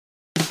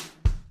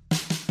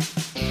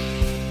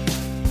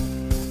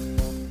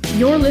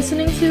You're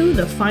listening to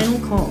The Final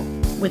Call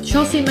with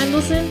Chelsea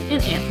Mendelson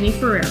and Anthony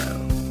Ferrero.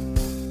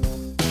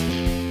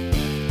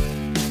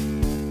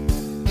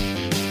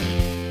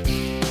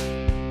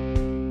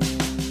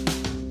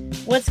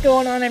 What's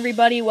going on,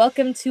 everybody?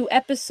 Welcome to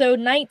episode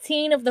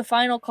 19 of The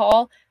Final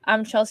Call.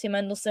 I'm Chelsea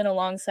Mendelson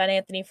alongside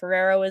Anthony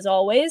Ferrero as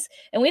always,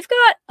 and we've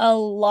got a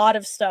lot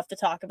of stuff to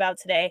talk about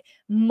today,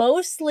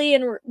 mostly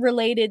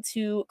related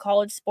to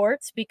college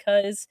sports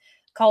because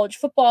college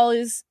football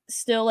is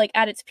still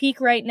at its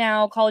peak right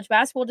now. College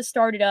basketball just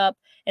started up,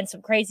 and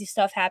some crazy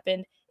stuff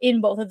happened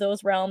in both of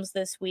those realms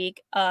this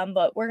week.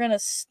 But we're going to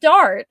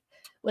start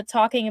with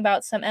talking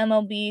about some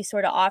MLB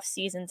sort of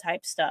off-season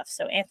type stuff.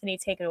 So Anthony,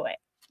 take it away.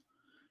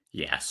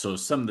 Yeah, so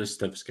some of this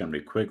stuff is going to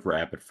be quick,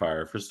 rapid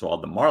fire. First of all,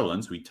 the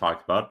Marlins, we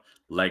talked about,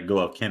 let go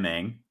of Kim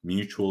Ng,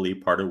 mutually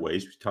parted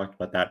ways. We talked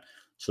about that.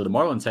 So the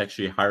Marlins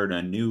actually hired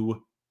a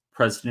new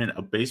president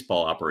of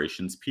baseball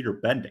operations, Peter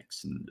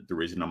Bendix. And the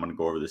reason I'm going to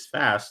go over this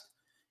fast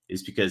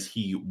is because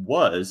he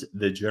was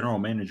the general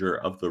manager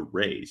of the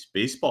Rays.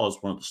 Baseball is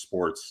one of the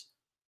sports,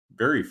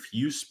 very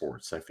few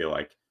sports, I feel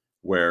like,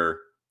 where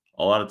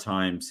a lot of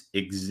times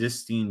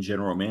existing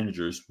general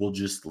managers will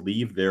just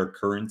leave their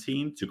current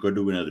team to go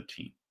to another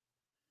team.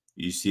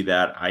 You see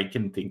that. I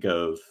can think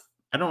of,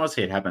 I don't want to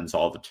say it happens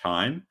all the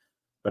time,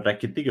 but I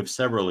can think of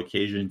several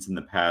occasions in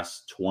the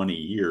past 20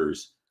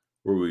 years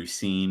where we've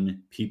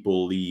seen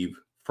people leave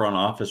front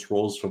office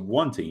roles from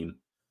one team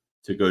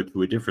to go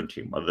to a different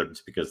team, whether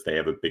it's because they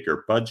have a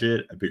bigger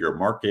budget, a bigger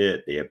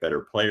market, they have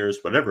better players,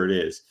 whatever it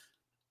is.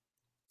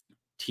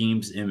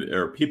 Teams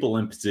or people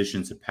in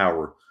positions of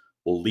power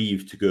will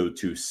leave to go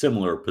to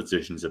similar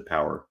positions of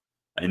power.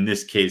 In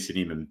this case, an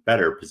even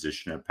better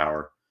position of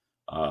power.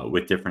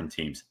 With different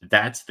teams.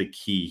 That's the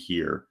key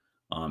here.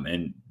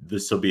 And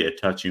this will be a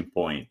touching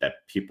point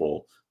that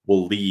people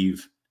will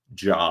leave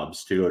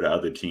jobs to go to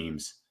other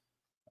teams.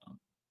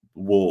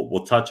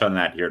 We'll touch on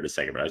that here in a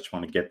second, but I just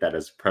want to get that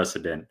as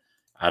precedent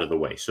out of the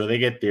way. So they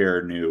get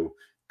their new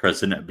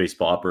president of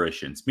baseball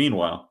operations.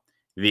 Meanwhile,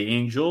 the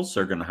Angels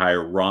are going to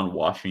hire Ron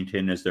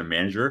Washington as their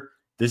manager.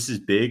 This is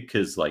big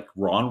because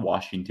Ron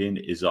Washington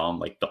is on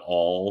the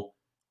all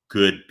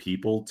good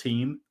people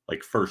team,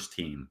 first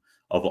team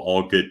of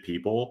all good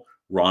people.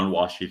 Ron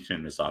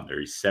Washington is on there.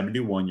 He's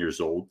 71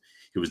 years old.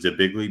 He was the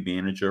big league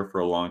manager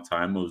for a long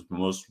time. It was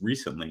most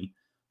recently,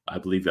 I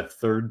believe, a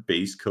third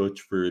base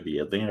coach for the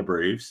Atlanta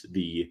Braves.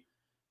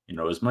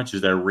 As much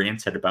as I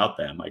ranted about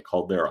them, I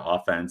called their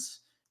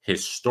offense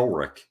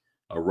historic.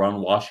 Ron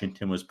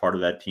Washington was part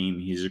of that team.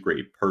 He's a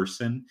great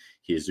person.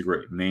 He is a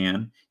great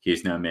man. He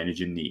is now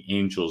managing the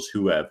Angels,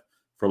 who have,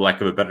 for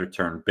lack of a better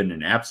term, been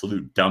an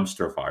absolute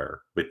dumpster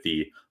fire with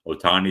the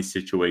Ohtani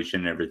situation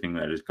and everything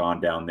that has gone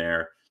down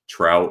there.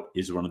 Trout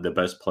is one of the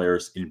best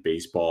players in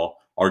baseball,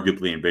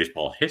 arguably in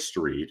baseball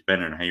history,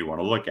 depending on how you want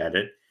to look at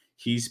it.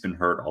 He's been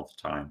hurt all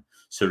the time.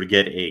 So to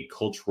get a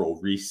cultural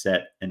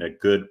reset and a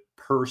good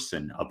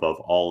person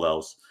above all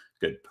else,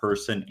 good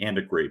person and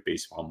a great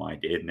baseball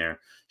mind in there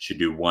should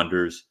do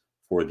wonders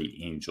for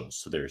the Angels.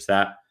 So there's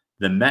that.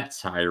 The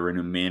Mets hire a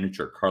new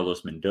manager,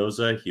 Carlos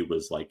Mendoza. He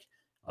was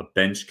a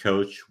bench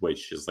coach,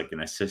 which is an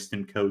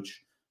assistant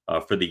coach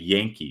for the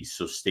Yankees.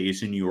 So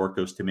stays in New York,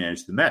 goes to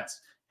manage the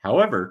Mets.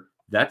 However,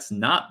 that's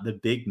not the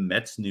big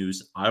Mets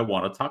news I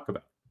want to talk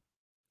about.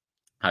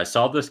 I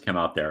saw this come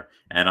out there,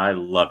 and I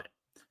love it.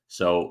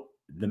 So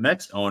the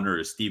Mets owner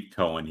is Steve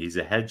Cohen. He's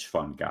a hedge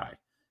fund guy,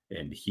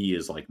 and he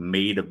is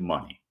made of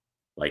money.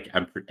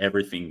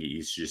 Everything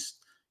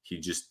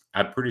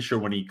I'm pretty sure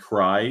when he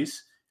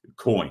cries,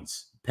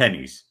 coins,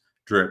 pennies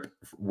drip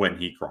when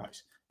he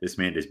cries. This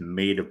man is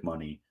made of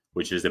money,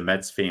 which is a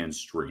Mets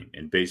fan's dream.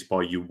 In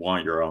baseball, you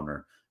want your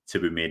owner to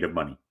be made of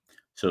money.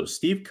 So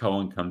Steve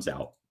Cohen comes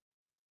out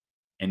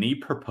and he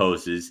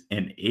proposes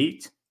an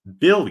 $8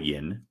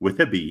 billion, with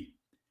a B,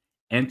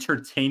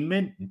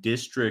 entertainment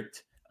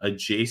district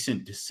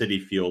adjacent to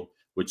Citi Field,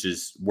 which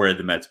is where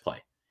the Mets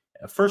play.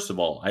 First of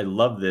all, I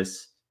love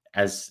this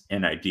as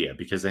an idea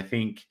because I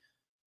think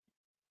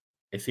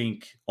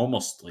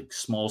almost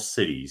small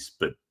cities,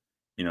 but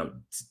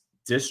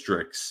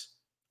districts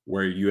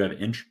where you have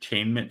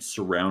entertainment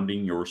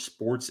surrounding your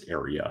sports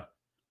area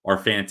are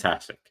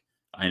fantastic.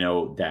 I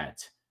know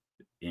that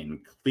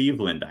in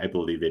Cleveland, I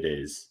believe it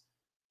is,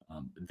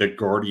 the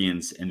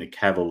Guardians and the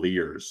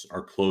Cavaliers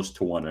are close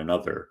to one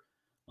another.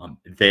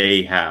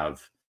 They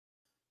have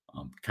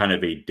kind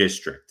of a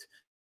district.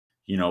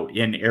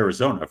 In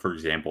Arizona, for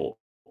example,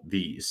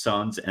 the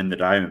Suns and the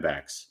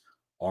Diamondbacks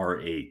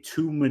are a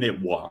 2-minute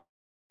walk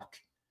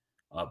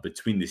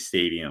between the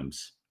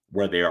stadiums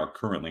where they are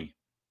currently.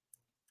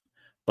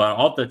 But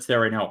all that's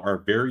there right now are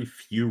very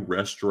few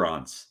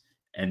restaurants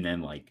and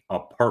then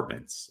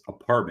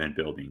apartment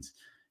buildings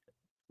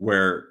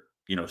where,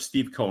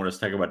 Steve Cohen is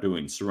talking about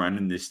doing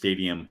surrounding the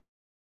stadium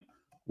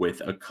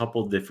with a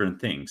couple different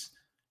things.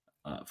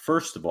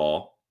 First of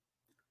all,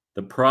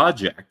 the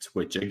project,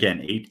 which again,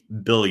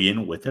 $8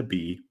 billion with a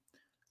B,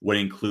 would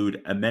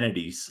include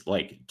amenities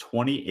like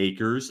 20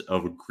 acres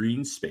of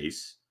green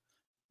space,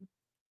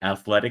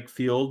 athletic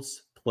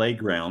fields,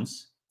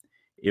 playgrounds,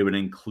 It would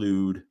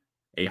include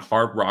a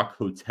Hard Rock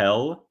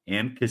hotel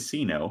and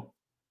casino,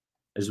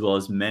 as well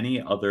as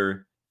many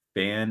other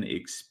fan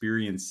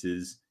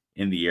experiences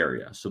in the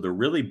area. So they're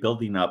really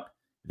building up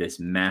this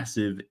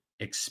massive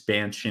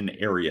expansion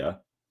area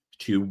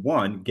to,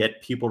 one,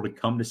 get people to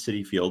come to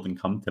Citi Field and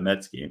come to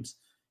Mets games.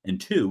 And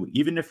two,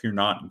 even if you're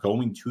not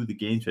going to the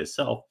games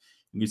itself,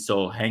 you can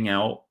still hang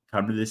out,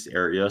 come to this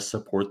area,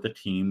 support the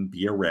team,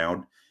 be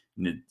around.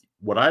 And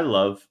what I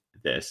love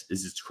this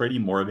is it's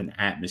creating more of an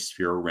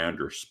atmosphere around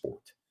your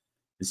sport.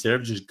 Instead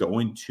of just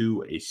going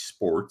to a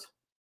sport,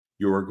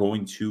 you are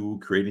going to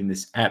creating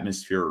this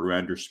atmosphere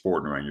around your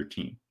sport and around your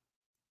team.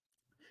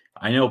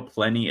 I know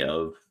plenty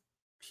of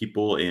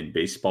people in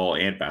baseball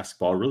and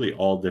basketball, really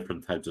all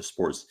different types of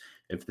sports.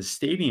 If the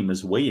stadium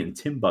is way in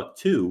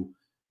Timbuktu,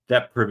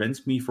 that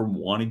prevents me from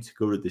wanting to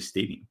go to the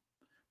stadium.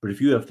 But if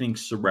you have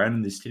things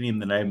surrounding the stadium,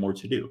 then I have more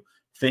to do.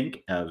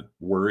 Think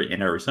we're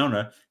in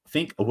Arizona.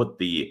 Think of what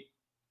the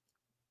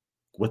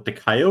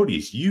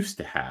Coyotes used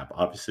to have.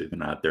 Obviously, they're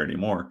not there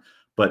anymore.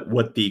 But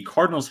what the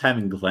Cardinals have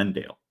in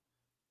Glendale.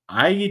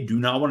 I do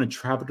not want to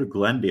travel to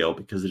Glendale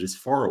because it is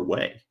far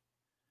away.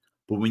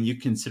 But when you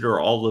consider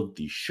all of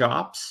the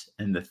shops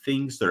and the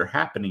things that are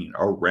happening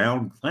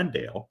around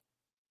Glendale,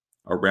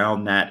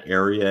 around that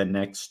area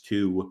next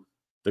to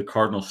the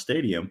Cardinal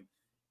Stadium,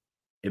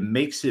 it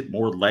makes it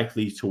more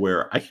likely to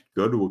where I could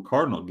go to a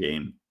Cardinal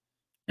game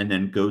and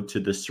then go to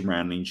the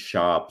surrounding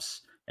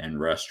shops and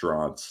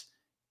restaurants,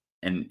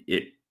 and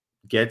it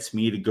gets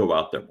me to go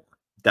out there more.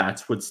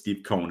 That's what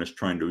Steve Cohen is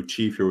trying to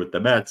achieve here with the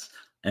Mets,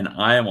 and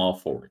I am all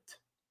for it.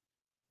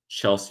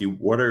 Chelsea,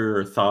 what are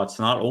your thoughts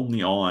not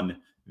only on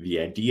the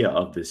idea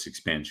of this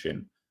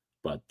expansion,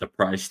 but the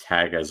price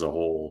tag as a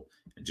whole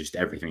and just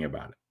everything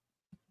about it?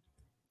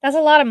 That's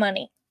a lot of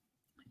money.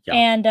 Yeah.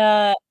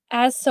 And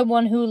as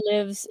someone who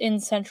lives in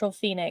Central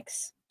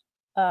Phoenix,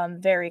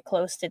 very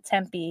close to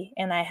Tempe,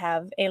 and I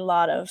have a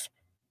lot of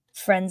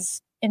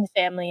friends and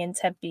family in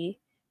Tempe,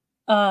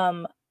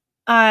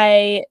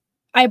 I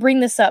bring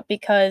this up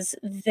because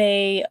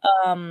they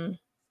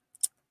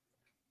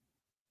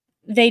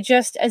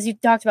just, as you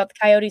talked about the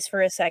Coyotes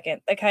for a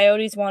second, the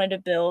Coyotes wanted to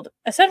build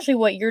essentially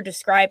what you're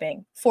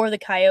describing for the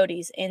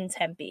Coyotes in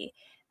Tempe.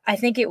 I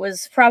think it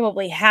was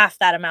probably half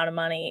that amount of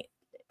money,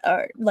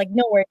 or like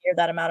nowhere near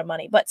that amount of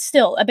money, but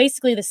still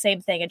basically the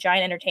same thing, a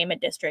giant entertainment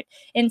district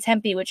in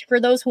Tempe, which for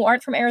those who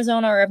aren't from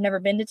Arizona or have never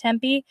been to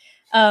Tempe,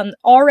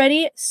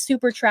 already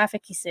super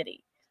trafficy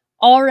city,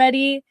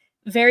 already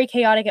very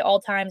chaotic at all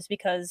times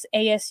because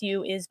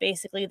ASU is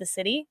basically the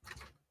city.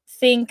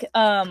 Think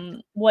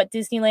what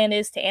Disneyland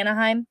is to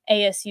Anaheim,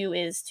 ASU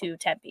is to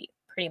Tempe,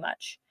 pretty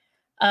much.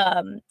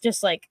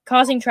 Just like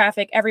causing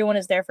traffic, everyone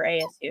is there for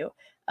ASU.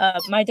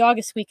 My dog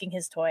is squeaking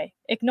his toy.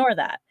 Ignore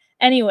that.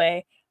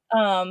 Anyway,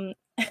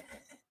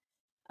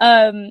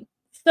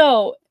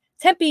 so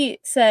Tempe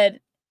said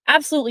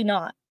absolutely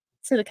not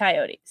to the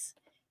Coyotes.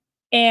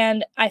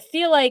 And I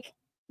feel like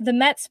the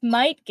Mets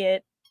might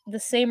get the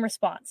same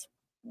response.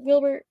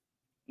 Wilbur,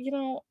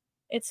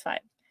 it's fine.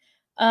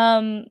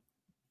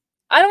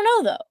 I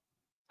don't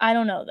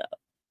know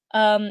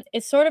though.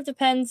 It sort of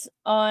depends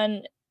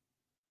on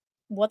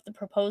what the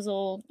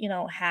proposal,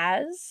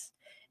 has,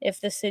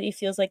 if the city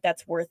feels like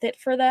that's worth it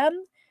for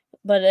them,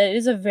 but it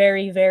is a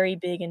very, very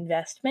big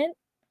investment.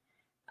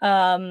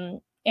 And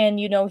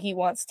he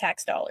wants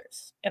tax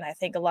dollars. And I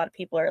think a lot of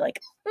people are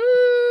like,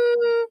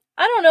 I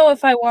don't know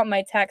if I want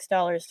my tax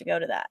dollars to go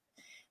to that,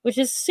 which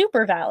is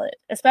super valid,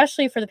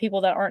 especially for the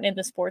people that aren't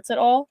into sports at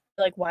all.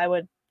 Like, why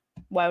would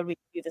we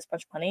do this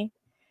much money?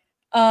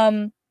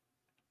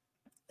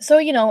 So,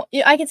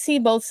 I could see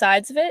both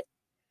sides of it.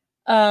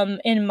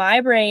 In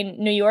my brain,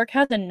 New York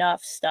has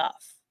enough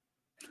stuff,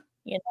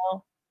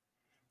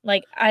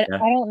 Like, I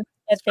don't think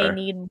that they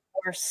need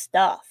more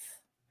stuff.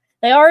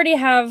 They already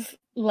have,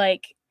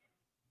 like,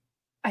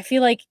 I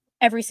feel like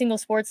every single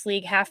sports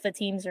league, half the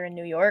teams are in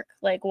New York.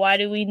 Like, why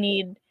do we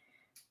need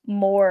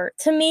more?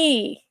 To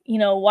me,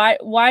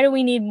 why do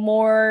we need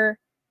more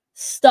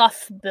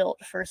stuff built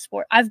for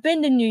sport? I've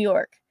been to New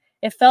York.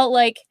 It felt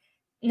like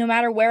no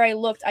matter where I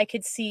looked, I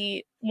could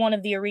see one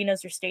of the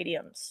arenas or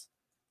stadiums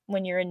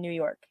when you're in New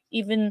York,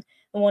 even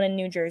the one in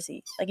New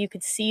Jersey. Like, you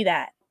could see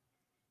that.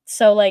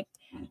 So, like,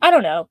 I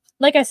don't know.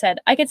 Like I said,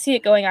 I could see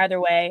it going either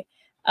way.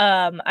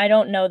 I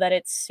don't know that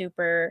it's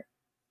super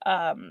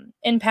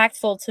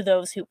impactful to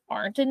those who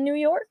aren't in New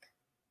York.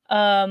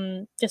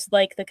 Just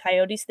like the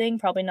Coyotes thing,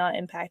 probably not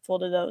impactful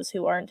to those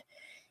who aren't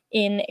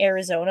in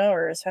Arizona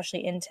or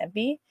especially in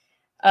Tempe.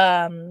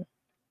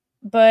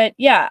 But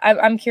yeah,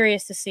 I'm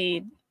curious to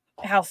see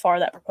how far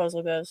that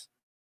proposal goes.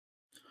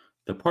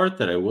 The part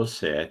that I will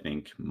say I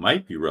think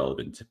might be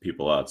relevant to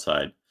people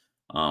outside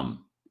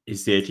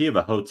is the idea of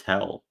a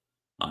hotel,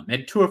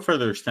 and to a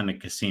further extent a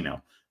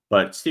casino.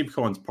 But Steve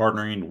Cohen's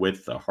partnering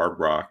with the Hard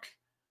Rock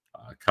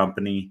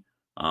company,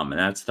 and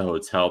that's the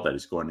hotel that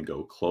is going to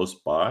go close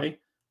by.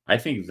 I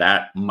think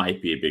that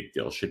might be a big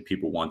deal should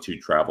people want to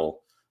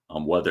travel,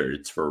 whether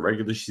it's for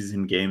regular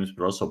season games,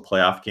 but also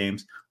playoff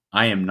games.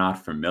 I am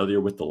not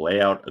familiar with the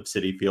layout of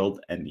Citi Field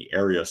and the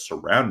area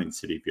surrounding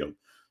Citi Field.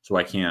 so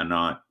I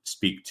cannot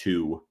speak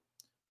to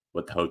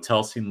what the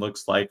hotel scene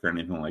looks like or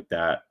anything like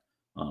that.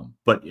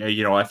 But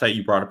I thought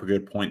you brought up a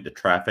good point. The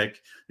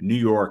traffic. New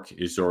York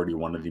is already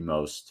one of the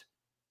most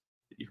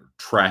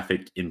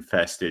traffic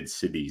infested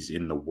cities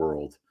in the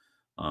world.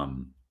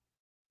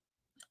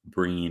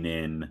 Bringing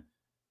in,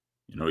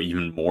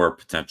 even more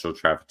potential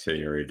traffic to the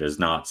area does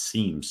not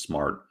seem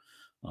smart.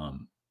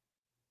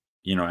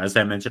 As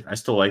I mentioned, I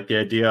still like the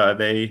idea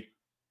of a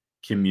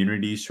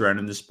community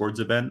surrounding the sports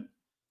event,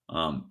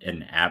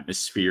 an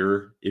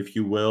atmosphere, if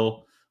you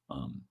will.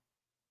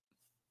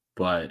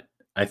 But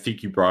I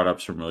think you brought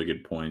up some really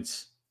good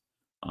points.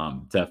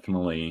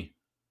 Definitely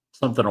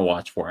something to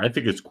watch for. I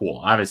think it's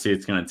cool. Obviously,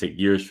 it's going to take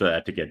years for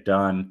that to get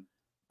done,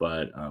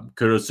 but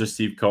kudos to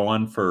Steve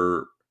Cohen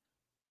for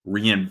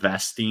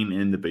reinvesting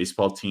in the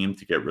baseball team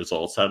to get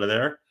results out of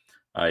there.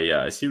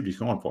 I see what he's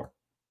going for.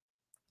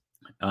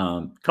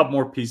 A couple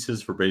more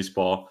pieces for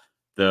baseball.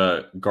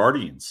 The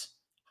Guardians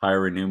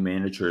hire a new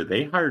manager.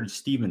 They hired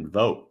Stephen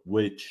Vogt,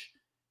 which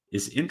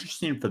is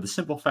interesting for the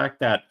simple fact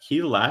that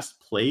he last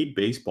played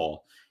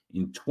baseball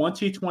in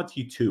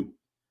 2022.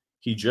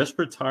 He just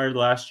retired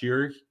last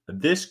year.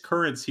 This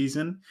current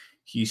season,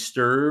 he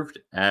served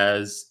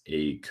as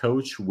a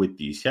coach with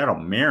the Seattle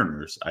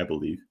Mariners, I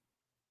believe.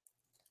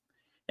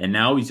 And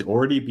now he's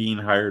already being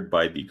hired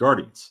by the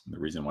Guardians. And the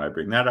reason why I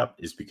bring that up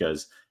is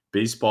because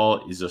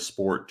baseball is a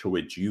sport to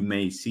which you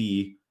may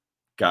see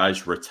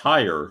guys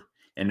retire.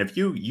 And if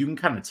you can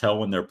kind of tell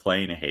when they're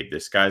playing, hey,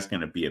 this guy's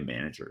going to be a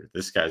manager,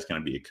 this guy's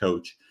going to be a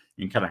coach.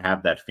 You can kind of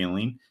have that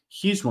feeling.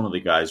 He's one of the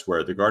guys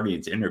where the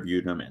Guardians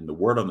interviewed him, and the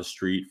word on the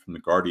street from the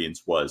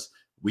Guardians was,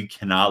 we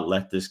cannot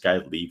let this guy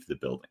leave the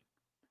building.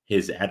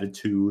 His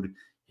attitude,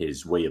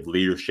 his way of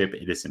leadership,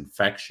 it is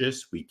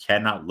infectious. We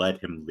cannot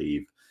let him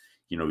leave.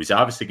 He's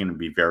obviously going to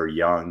be very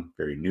young,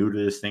 very new to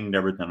this thing,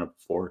 never done it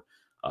before.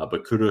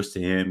 But kudos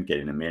to him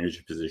getting a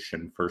manager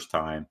position first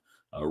time.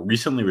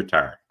 Recently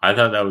retired. I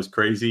thought that was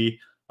crazy.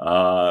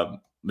 I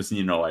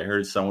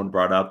heard someone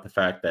brought up the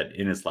fact that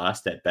in his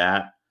last at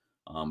bat,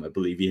 I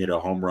believe he hit a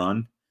home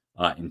run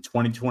in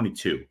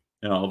 2022.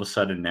 And all of a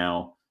sudden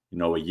now,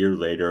 a year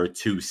later,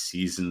 2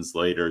 seasons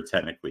later,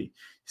 technically,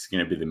 he's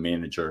going to be the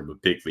manager of a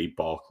big league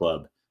ball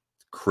club.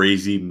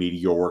 Crazy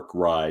meteoric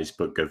rise,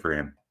 but good for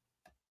him.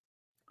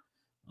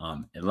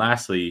 And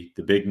lastly,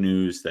 the big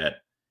news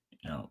that,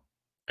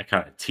 I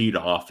kind of teed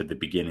off at the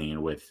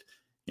beginning with,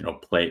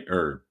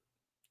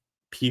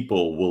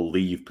 people will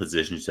leave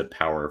positions of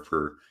power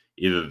for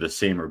either the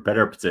same or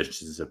better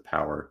positions of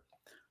power.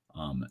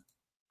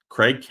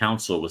 Craig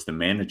Counsell was the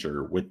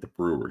manager with the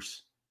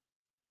Brewers.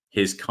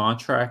 His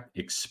contract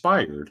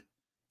expired,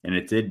 and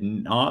it did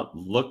not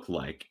look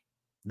like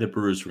the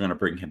Brewers were going to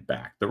bring him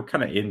back. They were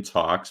kind of in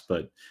talks,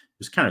 but it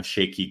was kind of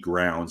shaky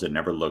grounds. It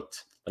never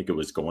looked like it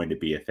was going to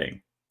be a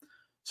thing.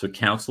 So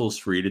Counsell is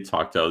free to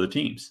talk to other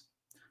teams.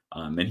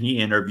 And he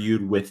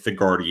interviewed with the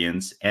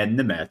Guardians and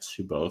the Mets,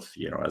 who both,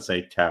 as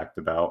I talked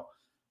about,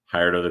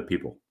 hired other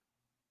people.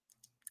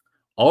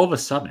 All of a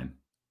sudden,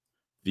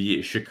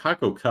 the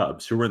Chicago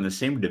Cubs, who were in the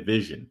same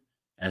division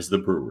as the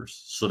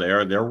Brewers, so they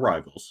are their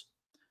rivals,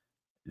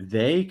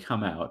 they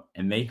come out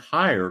and they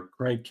hire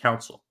Craig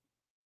Counsell.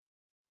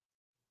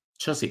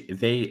 Chelsea,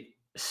 they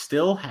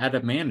still had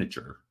a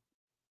manager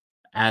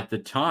at the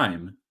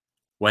time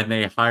when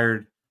they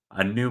hired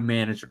a new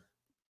manager.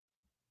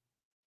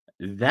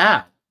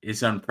 That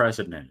is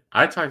unprecedented.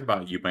 I talked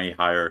about you may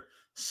hire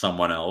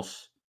someone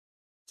else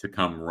to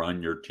come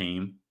run your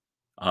team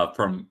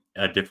from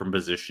a different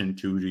position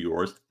to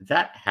yours.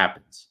 That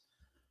happens.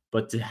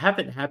 But to have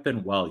it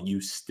happen while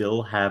you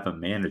still have a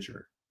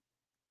manager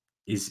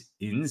is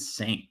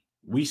insane.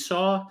 We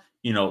saw,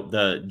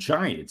 the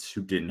Giants,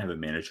 who didn't have a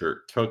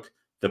manager, took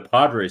the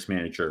Padres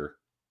manager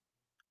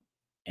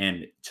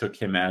and took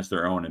him as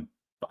their own, and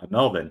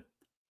Melvin.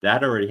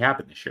 That already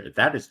happened this year.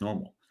 That is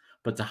normal.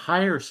 But to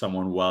hire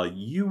someone while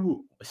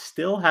you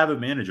still have a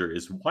manager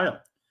is wild.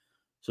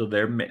 So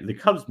the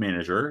Cubs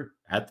manager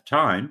at the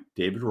time,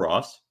 David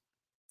Ross,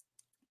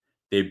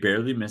 they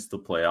barely missed the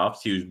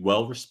playoffs. He was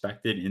well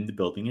respected in the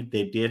building, and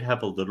they did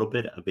have a little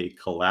bit of a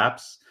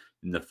collapse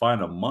in the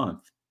final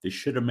month. They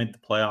should have made the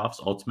playoffs,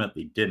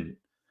 ultimately didn't.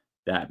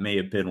 That may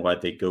have been why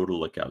they go to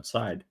look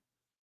outside.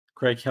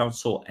 Craig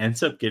Counsell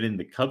ends up getting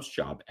the Cubs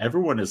job.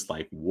 Everyone is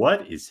like,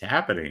 what is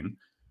happening?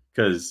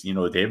 Because,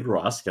 David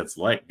Ross gets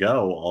let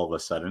go all of a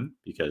sudden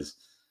because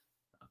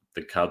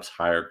the Cubs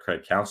hired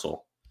Craig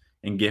Counsell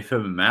and gave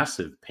him a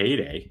massive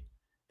payday.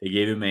 They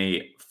gave him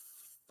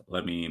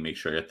let me make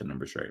sure I get the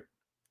numbers right,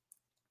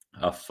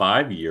 a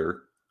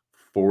 5-year,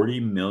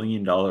 $40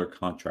 million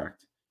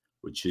contract,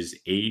 which is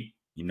eight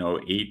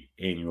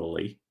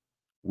annually,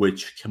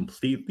 which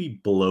completely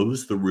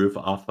blows the roof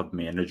off of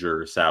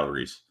manager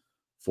salaries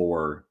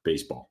for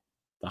baseball.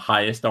 The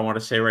highest I want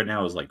to say right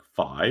now is like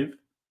 5,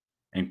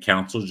 and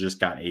Counsell just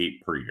got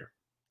 8 per year.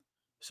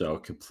 So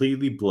it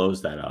completely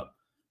blows that up.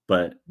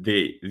 But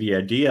the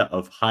idea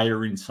of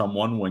hiring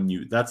someone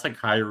that's like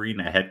hiring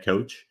a head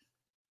coach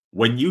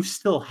when you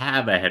still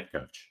have a head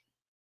coach.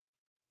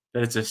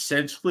 That is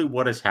essentially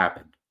what has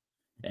happened.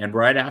 And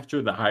right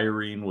after the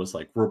hiring was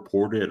like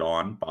reported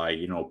on by,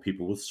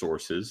 people with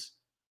sources,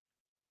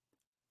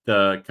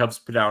 the Cubs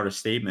put out a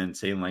statement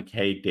saying like,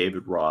 "Hey,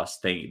 David Ross,"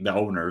 the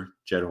owner,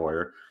 Jed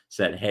Hoyer,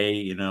 said,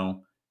 "Hey,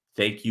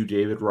 thank you,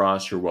 David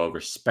Ross. You're well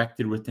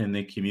respected within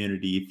the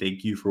community.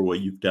 Thank you for what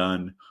you've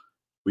done.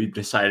 We've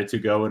decided to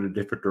go in a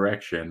different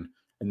direction."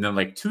 And then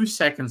like 2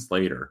 seconds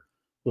later,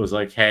 it was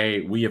like,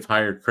 "Hey, we have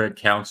hired Craig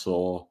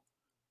Counsell,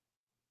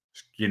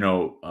 you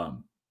know,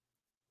 um,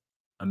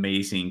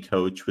 amazing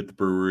coach with the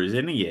Brewers,"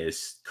 and he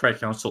is. Craig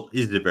Counsell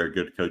is a very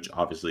good coach.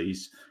 Obviously,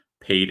 he's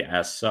paid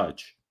as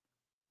such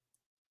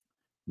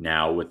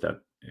now with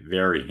a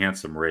very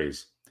handsome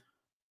raise.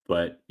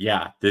 But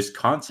yeah, this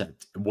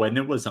concept, when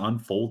it was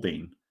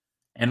unfolding,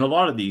 and a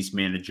lot of these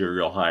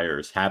managerial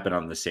hires happen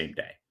on the same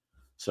day.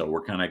 So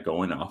we're kind of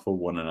going off of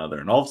one another.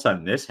 And all of a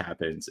sudden this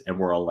happens, and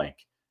we're all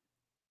like,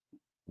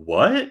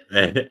 what?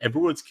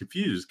 Everyone's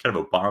confused. It's kind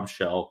of a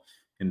bombshell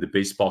in the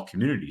baseball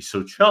community.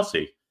 So,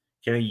 Chelsea,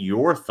 getting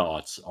your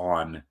thoughts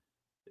on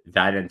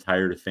that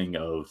entire thing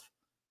of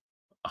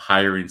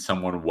hiring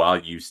someone while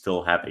you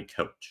still have a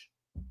coach?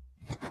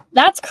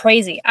 That's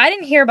crazy. I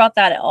didn't hear about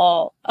that at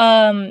all.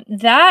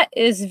 That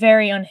is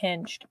very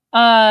unhinged.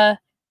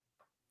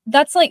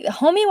 That's like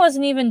homie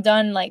wasn't even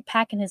done like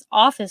packing his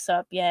office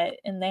up yet,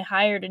 and they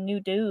hired a new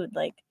dude.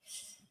 Like,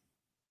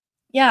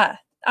 yeah,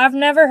 I've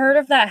never heard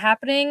of that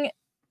happening,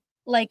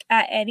 like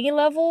at any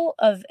level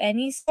of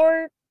any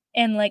sort.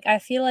 And like, I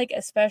feel like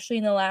especially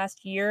in the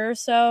last year or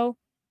so,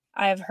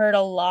 I've heard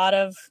a lot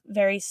of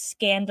very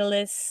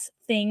scandalous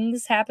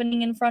things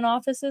happening in front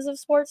offices of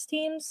sports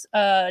teams.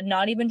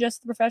 Not even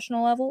just the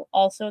professional level,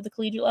 also the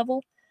collegiate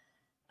level.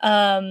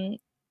 Um,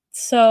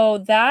 so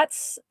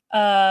that's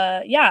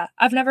yeah,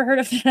 I've never heard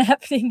of that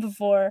happening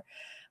before.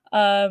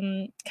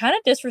 Kind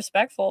of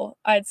disrespectful,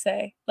 I'd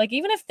say. Like,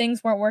 even if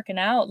things weren't working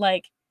out,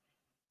 like,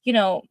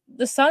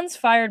 the Suns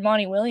fired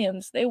Monty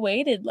Williams. They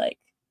waited like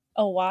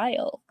a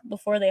while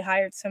before they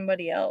hired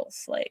somebody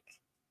else. Like,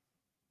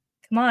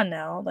 come on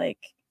now. Like,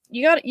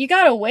 you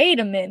gotta wait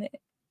a minute.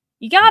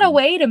 You gotta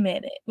wait a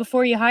minute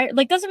before you hire.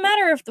 Like, doesn't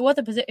matter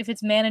if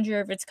it's manager,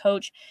 if it's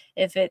coach,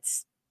 if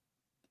it's,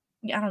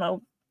 I don't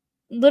know,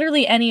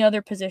 literally any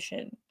other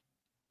position.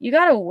 You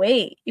gotta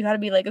wait. You gotta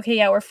be like, okay,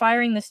 yeah, we're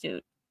firing this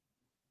dude.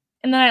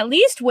 And then at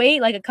least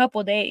wait like a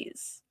couple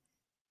days.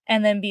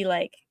 And then be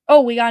like,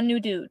 oh, we got a new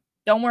dude.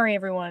 Don't worry,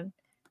 everyone.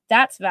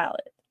 That's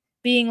valid.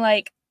 Being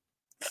like,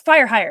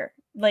 fire hire,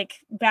 like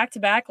back to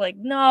back, like,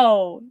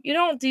 no, you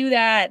don't do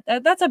that.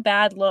 That's a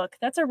bad look.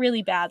 That's a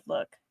really bad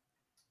look.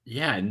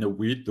 Yeah, and the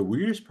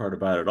weirdest part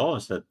about it all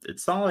is that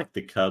it's not like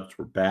the Cubs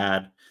were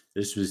bad.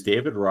 This was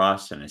David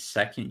Ross in his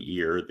second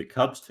year. The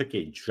Cubs took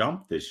a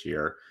jump this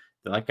year.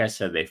 Like I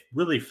said, they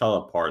really fell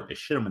apart. They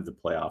should have been in the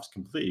playoffs,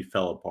 completely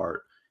fell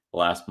apart the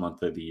last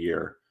month of the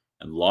year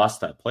and lost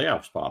that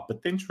playoff spot.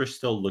 But things were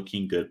still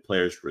looking good.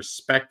 Players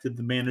respected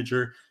the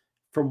manager.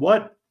 From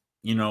what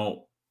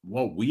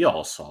we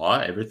all saw,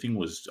 everything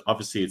was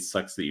obviously, it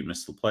sucks that you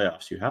missed the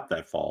playoffs. You have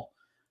that fall.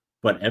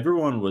 But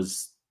everyone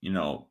was,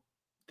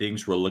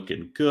 things were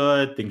looking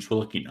good. Things were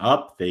looking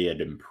up. They had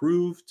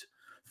improved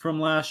from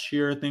last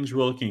year. Things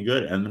were looking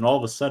good. And then all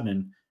of a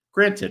sudden,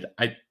 granted,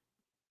 I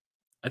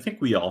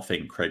think we all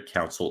think Craig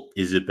Counsell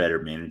is a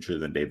better manager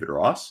than David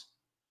Ross.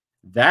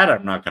 That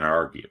I'm not going to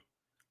argue.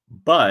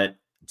 But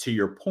to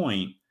your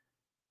point,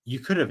 you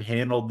could have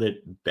handled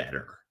it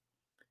better.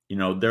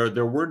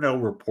 There were no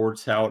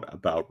reports out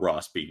about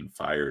Ross being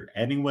fired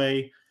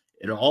anyway.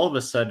 It all of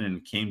a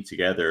sudden came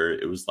together.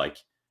 It was like,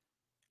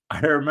 I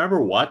remember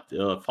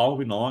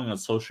following along on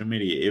social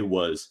media. It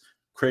was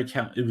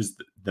It was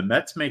the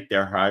Mets make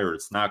their hire.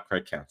 It's not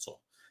Craig Counsell.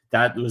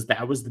 That was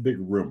the big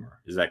rumor,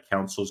 is that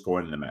Counsell's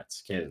going to the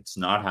Mets. Okay, it's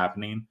not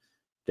happening.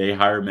 They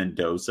hire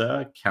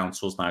Mendoza.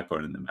 Counsell's not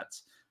going to the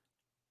Mets.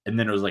 And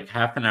then it was like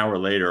half an hour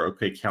later.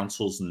 Okay,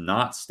 Counsell's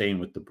not staying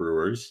with the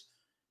Brewers.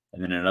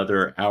 And then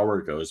another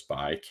hour goes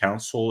by.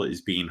 Counsell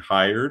is being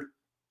hired,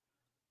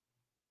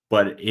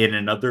 but in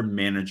another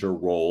manager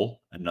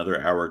role.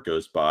 Another hour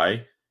goes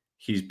by.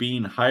 He's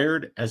being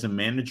hired as a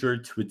manager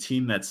to a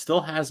team that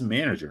still has a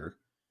manager.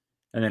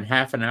 And then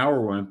half an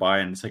hour went by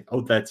and it's like,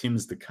 oh, that team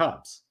is the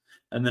Cubs.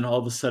 And then all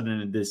of a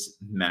sudden this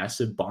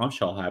massive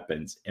bombshell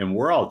happens. And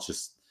we're all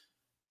just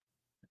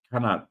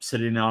kind of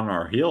sitting on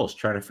our heels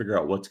trying to figure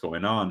out what's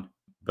going on.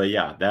 But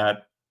yeah,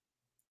 that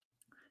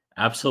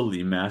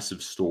absolutely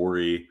massive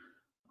story.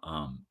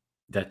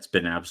 That's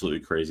been absolutely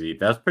crazy.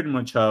 That's pretty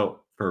much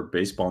how for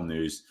baseball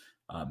news.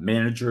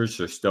 Managers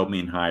are still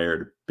being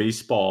hired.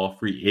 Baseball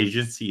free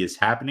agency is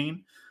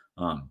happening.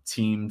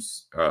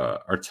 Teams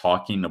are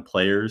talking to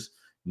players.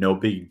 No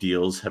big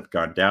deals have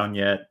gone down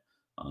yet.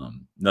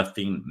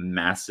 Nothing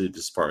massive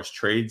as far as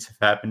trades have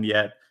happened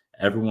yet.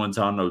 Everyone's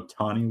on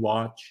Ohtani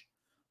watch.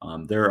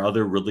 There are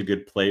other really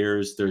good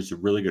players. There's a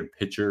really good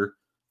pitcher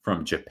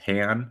from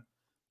Japan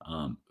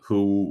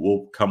who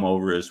will come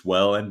over as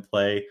well and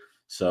play.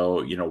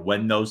 So,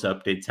 when those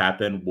updates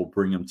happen, we'll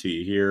bring them to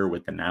you here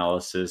with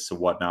analysis and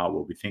whatnot,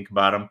 what we think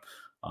about them.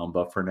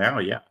 But for now,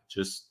 yeah,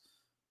 just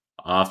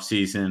off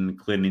season,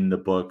 cleaning the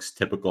books,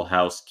 typical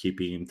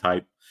housekeeping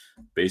type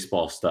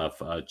baseball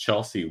stuff.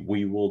 Chelsea,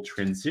 we will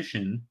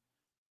transition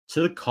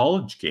to the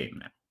college game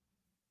now.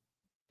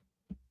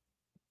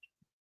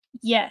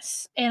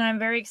 Yes, and I'm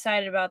very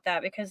excited about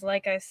that because,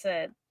 like I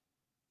said,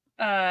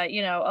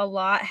 a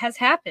lot has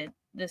happened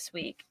this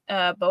week,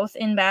 both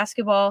in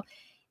basketball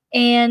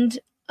and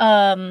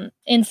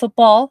in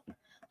football.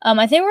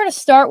 I think we're going to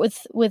start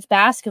with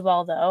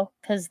basketball, though,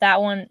 because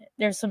that one,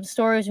 there's some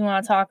stories we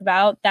want to talk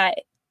about that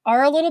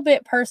are a little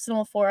bit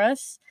personal for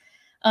us.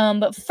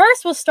 But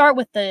first, we'll start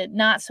with the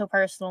not so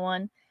personal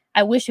one.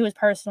 I wish it was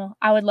personal.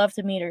 I would love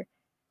to meet her.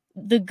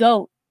 The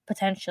GOAT,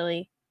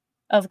 potentially,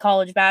 of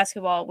college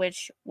basketball,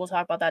 which we'll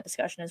talk about that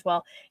discussion as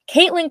well.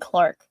 Caitlin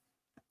Clark.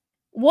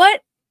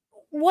 What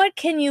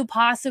can you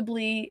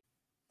possibly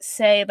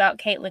say about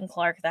Caitlin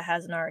Clark that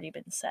hasn't already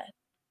been said?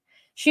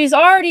 She's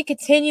already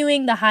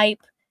continuing the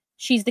hype.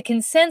 She's the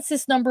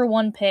consensus number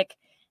 1 pick,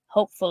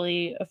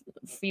 hopefully a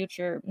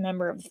future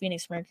member of the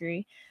Phoenix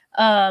Mercury.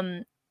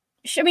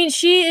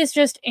 She is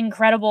just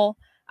incredible.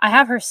 I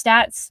have her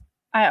stats.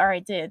 I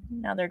already did.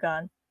 Now they're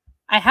gone.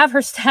 I have her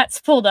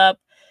stats pulled up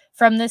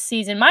from this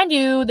season. Mind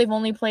you, they've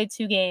only played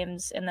 2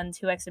 games and then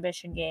 2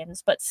 exhibition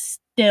games, but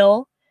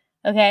still,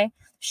 okay?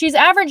 She's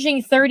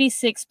averaging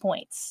 36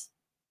 points,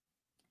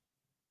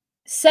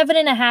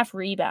 7.5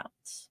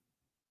 rebounds.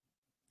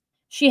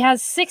 She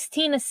has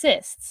 16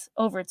 assists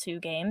over 2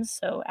 games,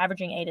 so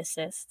averaging 8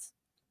 assists.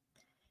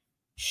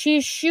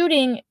 She's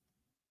shooting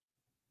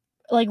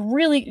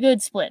really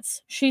good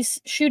splits.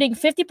 She's shooting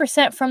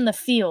 50% from the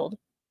field,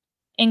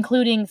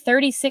 including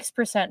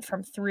 36%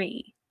 from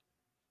 3,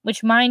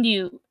 which, mind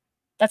you,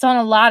 that's on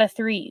a lot of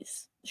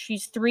threes.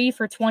 She's 3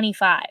 for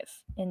 25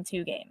 in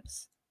 2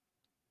 games.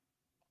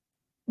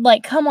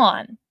 Come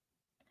on.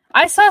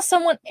 I saw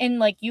someone,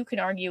 and you can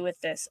argue with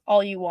this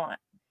all you want,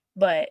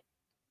 but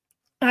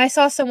I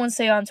saw someone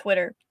say on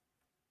Twitter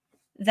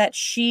that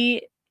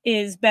she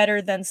is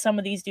better than some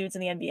of these dudes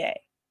in the NBA.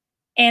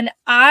 And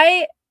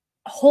I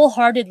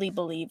wholeheartedly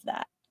believe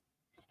that.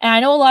 And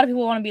I know a lot of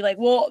people want to be like,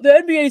 well,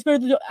 the NBA is better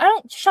than...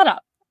 shut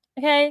up,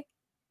 okay?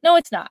 No,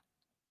 it's not.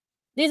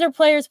 These are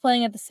players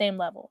playing at the same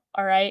level,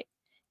 all right?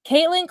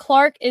 Caitlin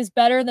Clark is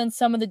better than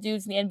some of the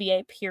dudes in the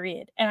NBA,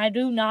 period. And I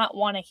do not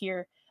want to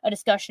hear a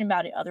discussion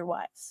about it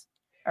otherwise,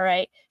 all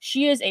right?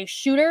 She is a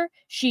shooter.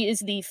 She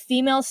is the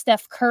female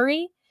Steph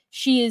Curry.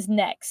 She is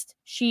next.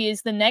 She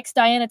is the next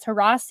Diana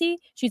Taurasi.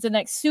 She's the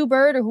next Sue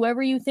Bird or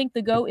whoever you think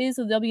the GOAT is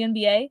of the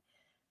WNBA.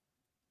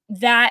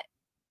 That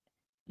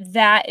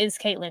is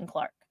Caitlin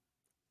Clark.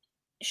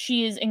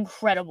 She is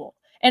incredible.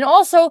 And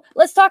also,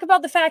 let's talk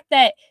about the fact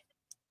that,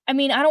 I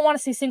don't want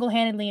to say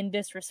single-handedly and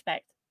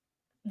disrespect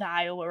the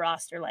Iowa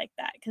roster like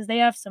that, because they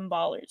have some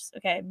ballers,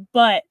 okay?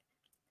 But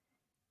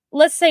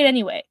let's say it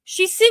anyway.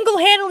 She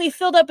single-handedly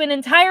filled up an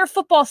entire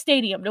football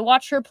stadium to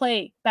watch her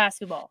play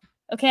basketball,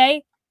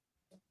 okay?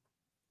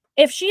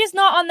 If she is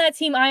not on that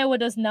team, Iowa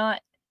does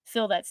not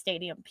fill that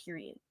stadium,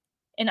 period.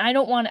 And I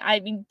don't want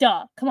to,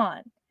 duh, come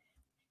on.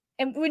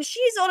 And when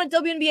she's on a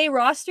WNBA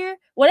roster,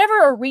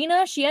 whatever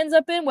arena she ends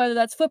up in, whether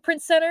that's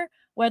Footprint Center,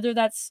 whether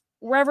that's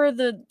wherever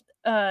the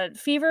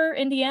Fever,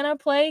 Indiana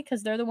play,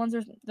 because they're the ones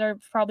they're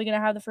probably going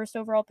to have the first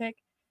overall pick,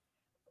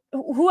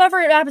 whoever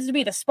it happens to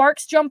be, the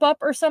Sparks jump up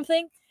or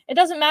something, it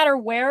doesn't matter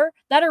where,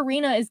 that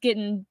arena is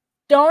getting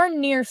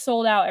darn near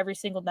sold out every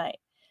single night.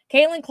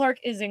 Caitlin Clark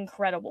is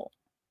incredible.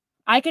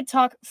 I could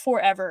talk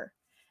forever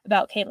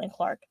about Caitlin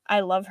Clark.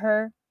 I love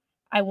her.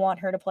 I want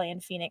her to play in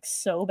Phoenix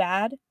so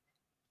bad.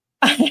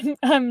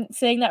 I'm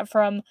saying that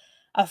from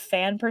a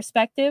fan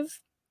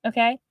perspective,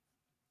 okay?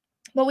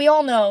 But we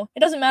all know it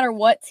doesn't matter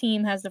what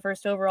team has the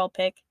first overall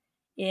pick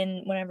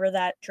in whenever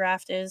that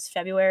draft is,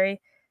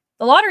 February.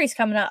 The lottery's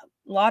coming up.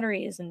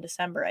 Lottery is in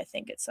December, I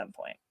think, at some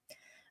point.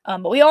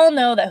 But we all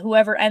know that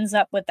whoever ends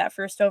up with that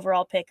first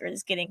overall pick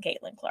is getting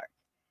Caitlin Clark.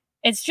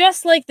 It's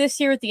just like this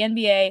year at the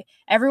NBA.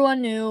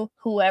 Everyone knew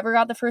whoever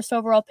got the first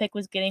overall pick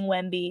was getting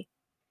Wemby.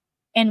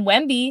 And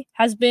Wemby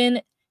has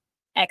been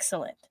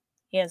excellent.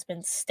 He has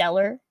been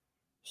stellar.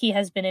 He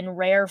has been in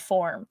rare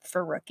form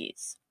for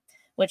rookies,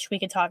 which we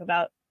could talk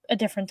about a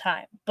different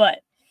time. But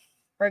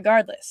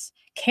regardless,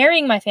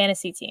 carrying my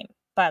fantasy team,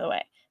 by the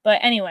way. But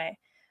anyway,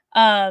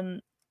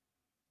 Caitlin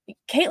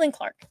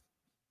Clark.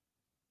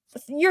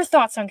 Your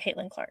thoughts on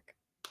Caitlin Clark?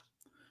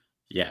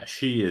 Yeah,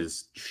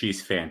 she's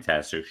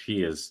fantastic.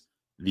 She is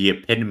the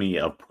epitome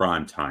of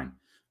prime time.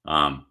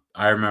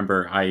 I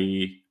remember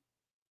I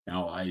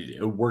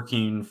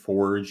working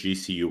for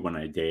GCU when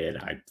I did.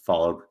 I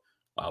followed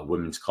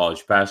women's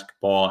college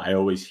basketball. I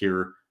always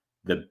hear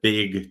the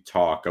big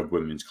talk of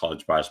women's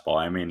college basketball.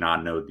 I may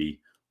not know the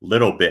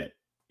little bit,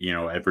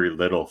 every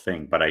little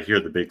thing, but I hear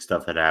the big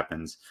stuff that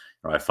happens.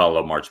 I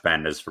follow March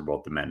Madness for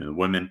both the men and the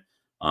women.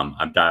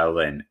 I'm dialed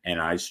in,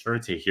 and I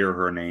started to hear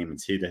her name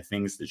and see the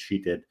things that she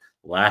did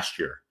last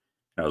year.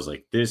 And I was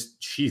like,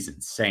 she's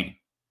insane,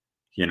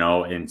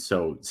 and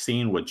so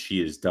seeing what she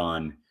has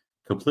done,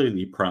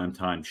 completely prime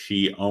time.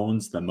 She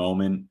owns the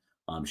moment.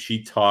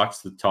 She talks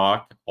the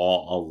talk a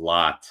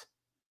lot,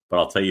 But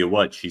I'll tell you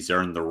what, she's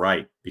earned the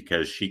right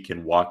because she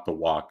can walk the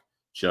walk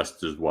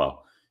just as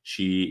well.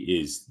 She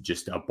is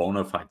just a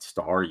bona fide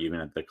star,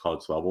 even at the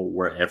college level.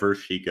 Wherever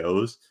she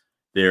goes,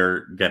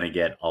 they're going to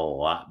get a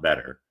lot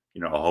better.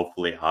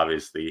 Hopefully,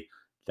 obviously,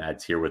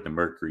 that's here with the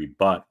Mercury.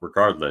 But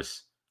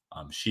regardless,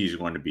 she's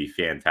going to be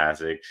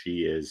fantastic.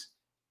 She is,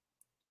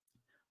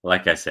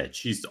 like I said,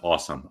 she's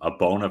awesome. A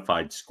bona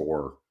fide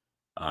scorer.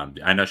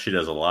 I know she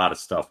does a lot of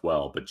stuff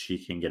well, but she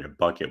can get a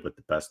bucket with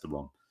the best of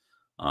them.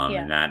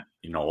 Yeah. And that,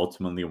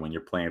 ultimately when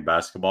you're playing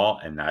basketball,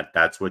 and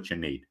that's what you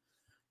need.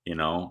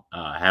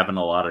 Having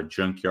a lot of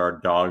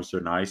junkyard dogs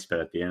are nice, but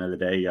at the end of the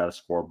day, you got to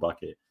score a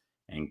bucket.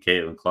 And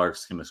Caitlin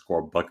Clark's going to score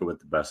a bucket with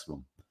the best of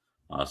them.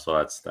 So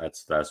that's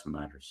what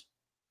matters.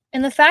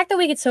 And the fact that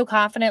we could so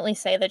confidently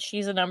say that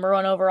she's a number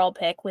 1 overall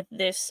pick with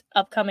this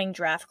upcoming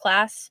draft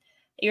class,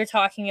 you're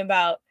talking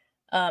about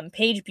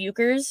Paige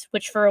Buchers,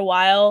 which for a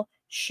while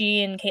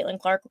she and Caitlin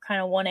Clark were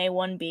kind of 1A,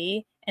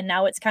 1B, and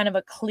now it's kind of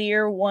a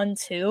clear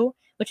 1-2,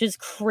 which is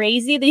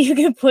crazy that you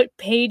can put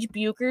Paige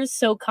Buchers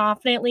so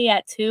confidently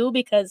at 2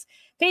 because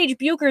Paige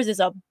Buchers is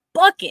a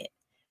bucket.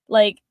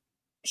 Like,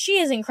 she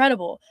is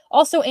incredible.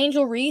 Also,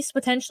 Angel Reese,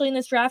 potentially in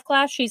this draft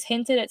class. She's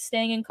hinted at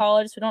staying in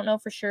college, so we don't know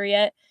for sure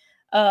yet.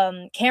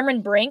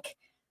 Cameron Brink.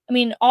 I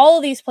mean, all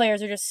of these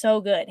players are just so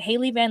good.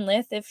 Haley Van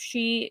Lith, if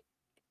she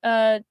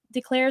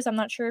declares, I'm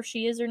not sure if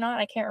she is or not.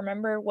 I can't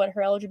remember what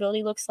her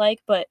eligibility looks like,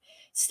 but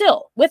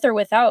still, with or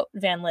without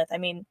Van Lith, I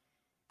mean,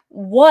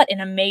 what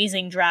an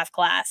amazing draft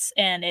class.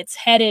 And it's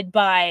headed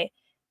by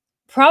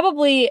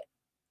probably,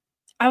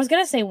 I was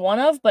going to say one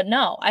of, but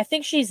no, I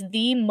think she's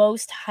the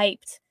most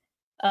hyped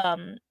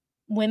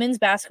women's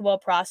basketball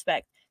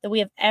prospect that we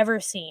have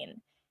ever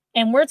seen.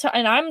 And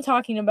I'm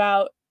talking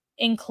about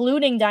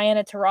including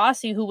Diana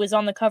Taurasi, who was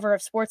on the cover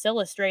of Sports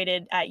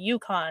Illustrated at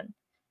UConn.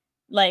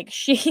 Like,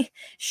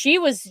 she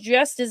was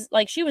just as,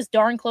 like, she was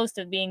darn close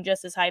to being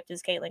just as hyped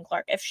as Caitlin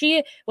Clark. If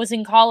she was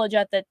in college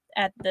at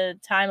the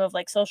time of,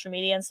 like, social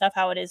media and stuff,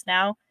 how it is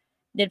now,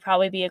 it'd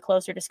probably be a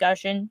closer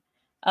discussion.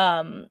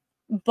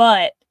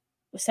 But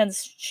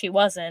since she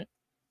wasn't,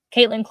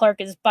 Caitlin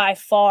Clark is by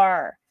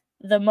far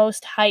the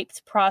most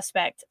hyped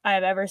prospect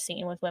I've ever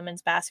seen with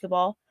women's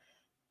basketball.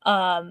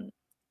 And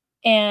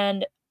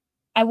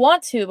I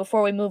want to,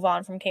 before we move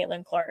on from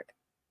Caitlin Clark,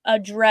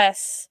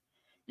 address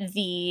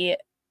the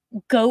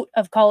GOAT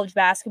of college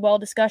basketball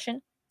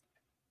discussion.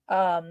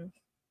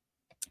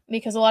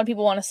 Because a lot of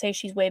people want to say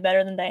she's way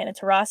better than Diana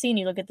Taurasi, and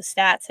you look at the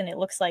stats and it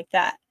looks like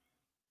that.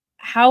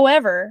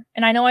 However,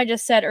 and I know I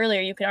just said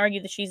earlier, you can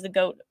argue that she's the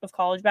GOAT of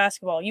college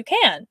basketball. You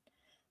can.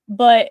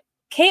 But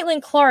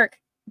Caitlin Clark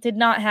did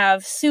not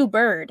have Sue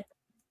Bird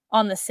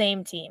on the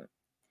same team.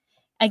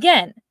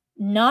 Again,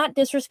 not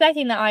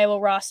disrespecting the Iowa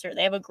roster.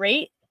 They have a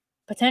great,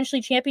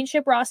 potentially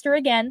championship roster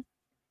again.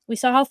 We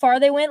saw how far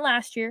they went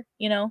last year.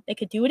 They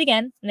could do it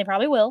again, and they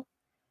probably will.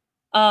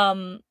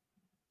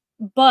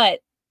 But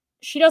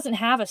she doesn't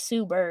have a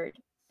Sue Bird.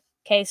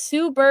 Okay,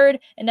 Sue Bird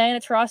and Diana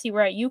Taurasi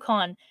were at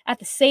UConn at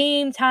the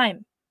same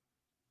time.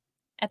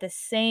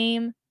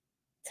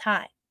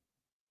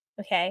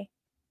 Okay?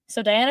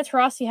 So Diana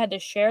Taurasi had to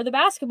share the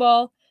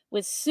basketball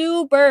with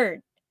Sue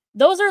Bird.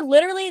 Those are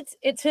literally,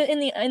 it's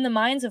in the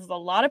minds of a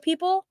lot of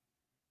people.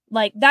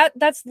 Like,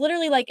 that's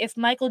literally like if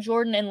Michael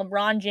Jordan and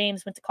LeBron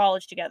James went to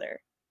college together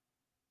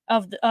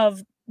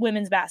of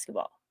women's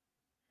basketball.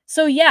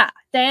 So yeah,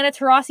 Diana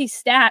Taurasi's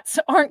stats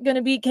aren't going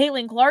to be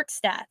Caitlin Clark's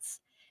stats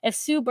if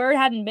Sue Bird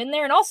hadn't been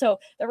there. And also,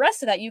 the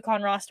rest of that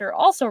UConn roster are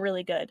also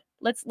really good.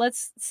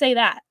 Let's say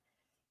that.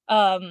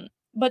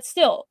 But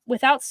still,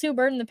 without Sue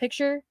Bird in the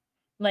picture,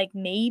 like,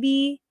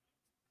 maybe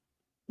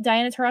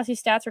Diana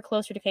Taurasi's stats are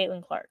closer to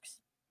Caitlin Clark's.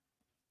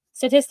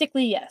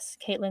 Statistically, yes,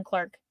 Caitlin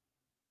Clark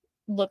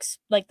looks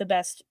like the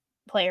best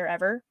player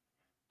ever.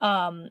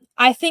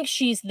 I think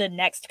she's the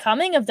next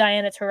coming of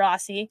Diana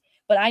Taurasi,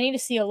 but I need to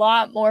see a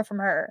lot more from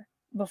her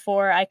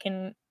before I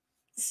can,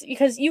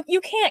 because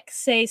you can't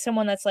say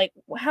someone that's like,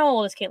 how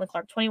old is Caitlin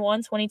Clark?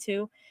 21,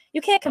 22?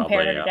 You can't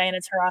compare her to Diana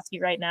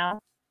Taurasi right now.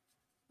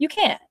 You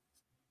can't.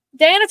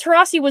 Diana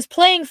Taurasi was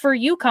playing for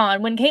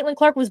UConn when Caitlin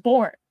Clark was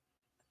born.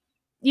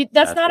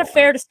 That's not wild. A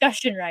fair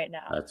discussion right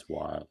now. That's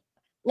wild.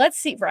 Let's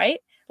see, right?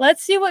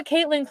 Let's see what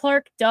Caitlin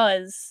Clark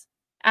does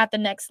at the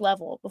next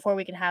level before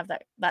we can have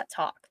that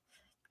talk.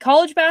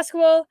 College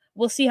basketball,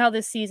 we'll see how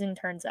this season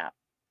turns out.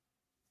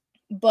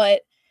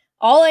 But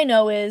all I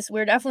know is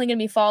we're definitely going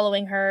to be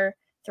following her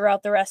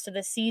throughout the rest of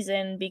the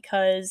season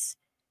because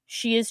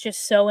she is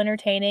just so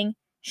entertaining.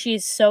 She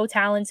is so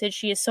talented.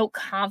 She is so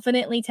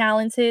confidently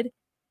talented,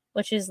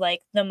 which is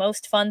like the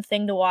most fun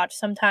thing to watch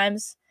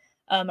sometimes.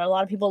 A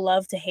lot of people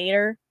love to hate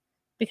her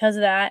because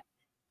of that.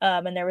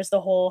 And there was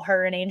the whole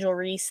her and Angel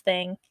Reese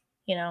thing,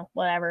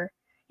 whatever.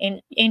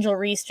 And Angel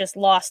Reese just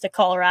lost to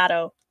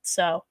Colorado.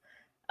 So,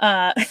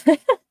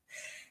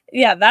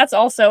 yeah, that's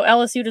also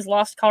LSU just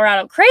lost to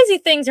Colorado. Crazy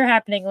things are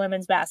happening in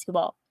women's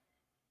basketball.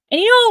 And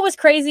you know what was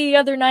crazy the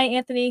other night,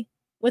 Anthony,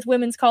 with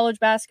women's college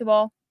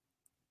basketball?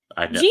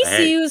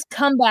 GCU's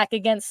comeback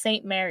against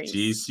St. Mary's.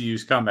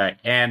 GCU's comeback.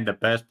 And the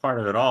best part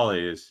of it all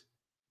is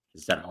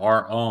is that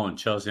our own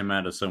Chelsea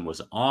Madison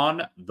was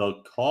on the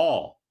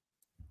call.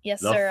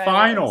 Yes, The sir, I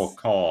final was.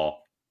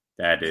 call,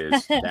 that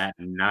is, that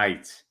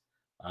night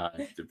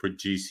for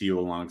GCU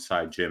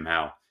alongside Jim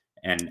Howe.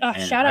 And Oh,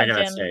 and shout I out,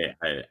 gotta Jim.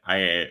 say,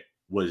 I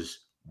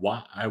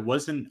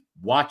wasn't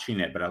watching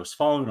it, but I was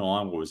following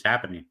along what was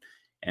happening.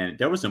 And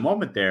there was a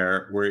moment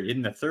there where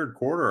in the third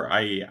quarter,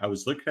 I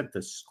was looking at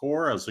the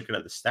score, I was looking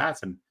at the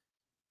stats, and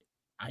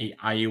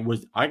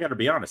I got to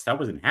be honest, I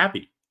wasn't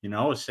happy. St.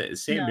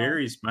 No.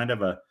 Mary's might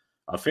have a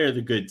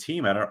fairly good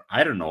team.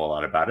 I don't know a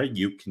lot about it.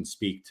 You can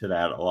speak to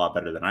that a lot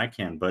better than I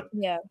can, but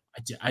Yeah.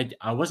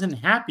 I wasn't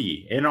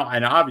happy. And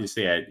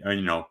obviously,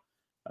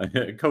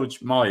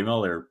 Coach Molly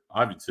Miller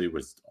obviously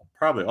was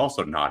probably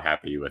also not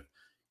happy with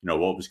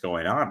what was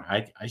going on.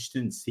 I just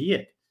didn't see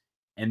it.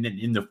 And then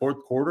in the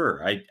fourth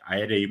quarter, I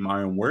had to eat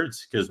my own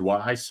words because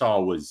what I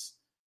saw was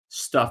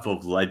stuff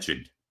of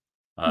legend.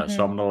 So Mhm.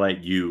 I'm gonna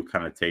let you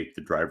kind of take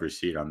the driver's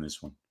seat on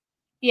this one.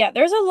 Yeah,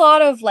 there's a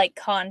lot of like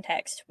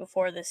context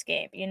before this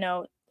game.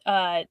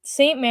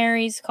 St.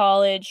 Mary's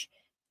College,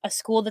 a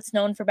school that's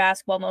known for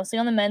basketball, mostly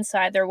on the men's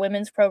side, their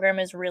women's program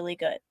is really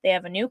good. They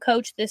have a new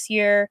coach this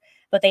year,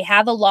 but they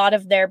have a lot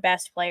of their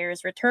best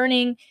players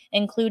returning,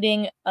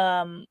 including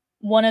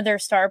one of their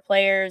star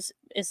players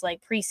is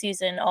like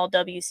preseason all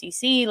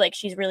WCC. Like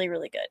she's really,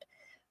 really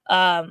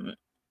good.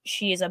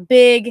 She is a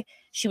big,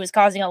 she was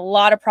causing a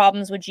lot of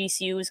problems with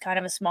GCU, who's kind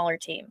of a smaller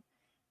team.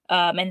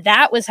 And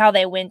that was how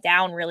they went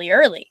down really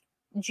early.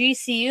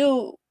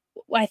 GCU,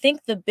 I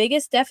think the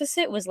biggest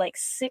deficit was like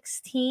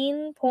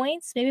 16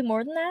 points, maybe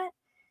more than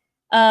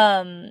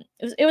that.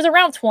 It was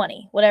around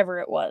 20, whatever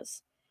it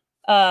was.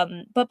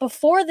 But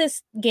before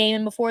this game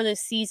and before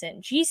this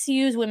season,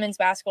 GCU's women's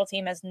basketball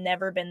team has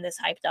never been this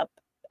hyped up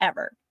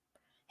ever.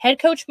 Head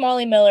coach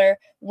Molly Miller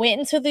went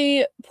into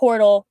the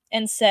portal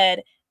and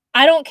said,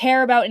 I don't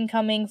care about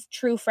incoming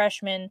true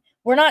freshmen.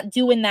 We're not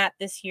doing that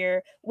this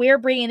year. We're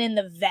bringing in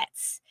the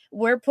vets.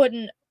 We're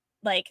putting,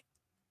 like,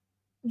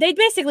 they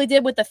basically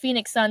did what the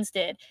Phoenix Suns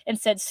did and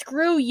said,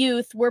 screw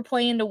youth. We're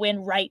playing to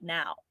win right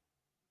now.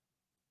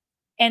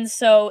 And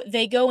so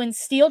they go and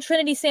steal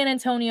Trinity San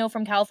Antonio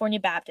from California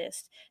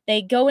Baptist.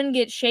 They go and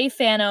get Shea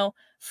Fano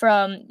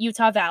from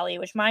Utah Valley,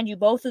 which, mind you,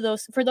 both of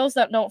those, for those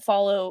that don't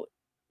follow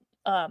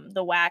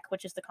the WAC,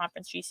 which is the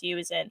conference GCU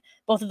is in,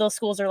 both of those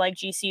schools are like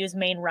GCU's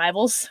main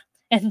rivals.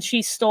 And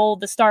she stole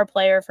the star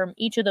player from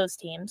each of those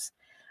teams.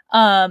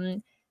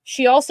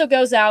 She also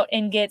goes out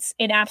and gets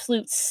an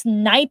absolute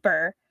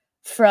sniper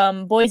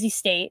from Boise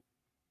State.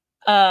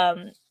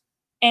 And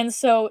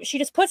so she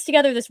just puts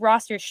together this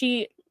roster.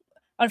 She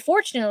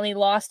unfortunately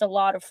lost a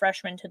lot of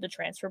freshmen to the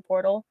transfer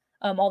portal.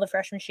 All the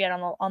freshmen she had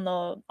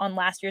on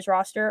last year's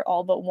roster,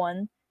 all but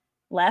one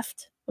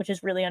left, which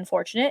is really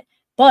unfortunate.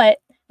 But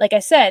like I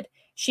said,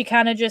 she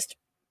kind of just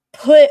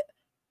put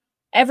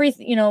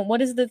everything,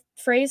 what is the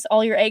phrase?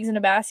 All your eggs in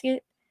a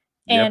basket.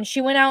 And Yep.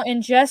 she went out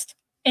and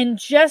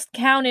just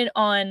counted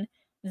on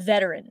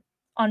veteran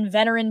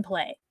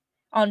play,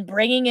 on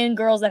bringing in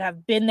girls that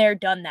have been there,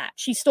 done that.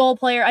 She stole a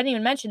player. I didn't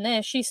even mention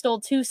this. She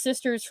stole two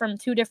sisters from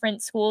two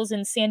different schools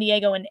in San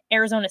Diego and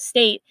Arizona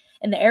State,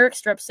 and the Eric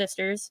Strupp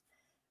sisters.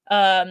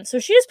 So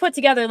she just put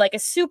together like a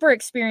super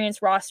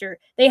experienced roster.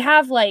 They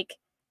have like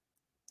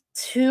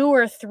 2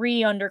 or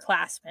 3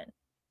 underclassmen,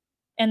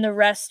 and the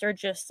rest are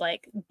just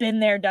like been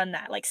there, done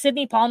that. Like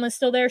Sydney Palm is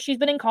still there. She's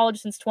been in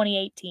college since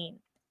 2018.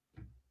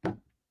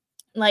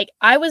 Like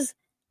I was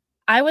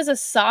a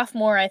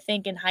sophomore, I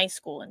think, in high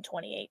school in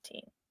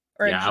 2018,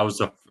 or Yeah,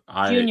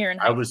 junior in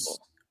high school.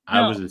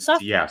 No,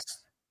 sophomore.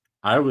 yes,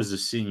 I was a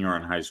senior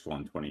in high school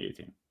in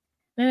 2018.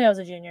 Maybe I was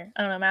a junior.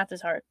 I don't know. Math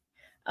is hard.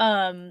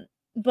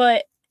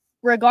 But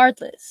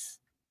regardless,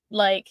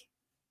 like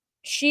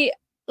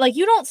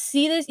you don't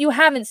see this. You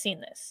haven't seen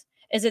this.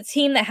 Is a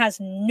team that has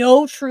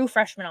no true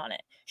freshman on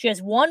it. She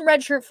has one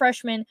redshirt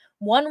freshman,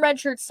 one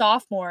redshirt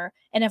sophomore,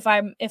 and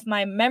if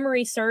my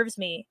memory serves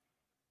me,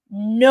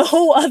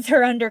 no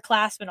other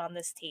underclassmen on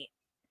this team.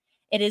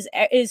 It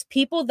is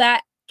people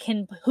that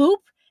can hoop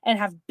and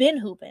have been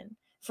hooping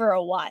for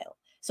a while.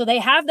 So they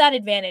have that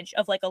advantage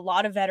of like a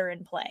lot of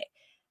veteran play.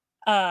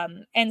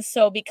 And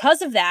so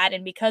because of that,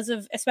 and because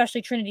of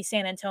especially Trinity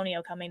San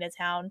Antonio coming to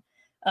town,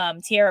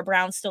 Tiara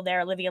Brown's still there,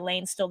 Olivia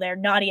Lane's still there,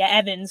 Nadia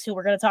Evans, who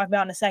we're going to talk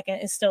about in a second,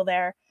 is still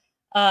there.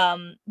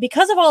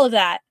 Because of all of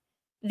that,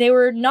 they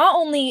were not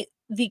only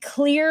the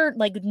clear,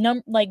 like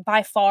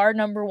by far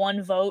number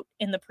one vote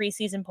in the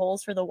preseason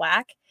polls for the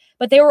WAC,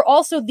 but they were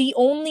also the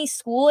only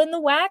school in the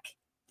WAC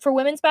for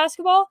women's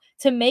basketball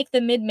to make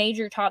the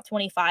mid-major top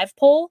 25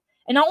 poll.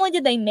 And not only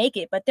did they make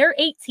it, but they're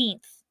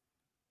 18th.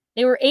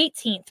 They were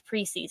 18th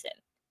preseason.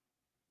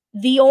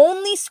 The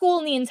only school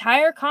in the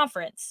entire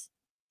conference,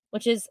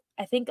 which is,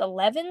 I think,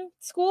 11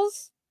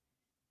 schools,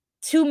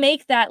 to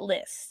make that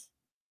list.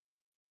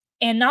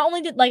 And not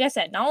only did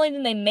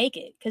they make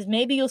it, because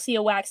maybe you'll see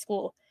a WAC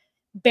school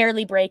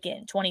barely break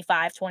in,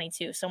 25,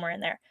 22, somewhere in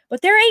there.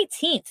 But they're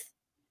 18th.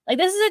 Like,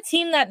 this is a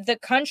team that the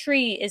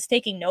country is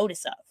taking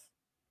notice of.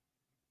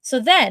 So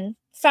then,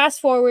 fast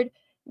forward,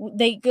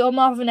 they go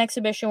off of an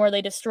exhibition where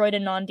they destroyed a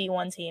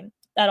non-D1 team.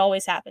 That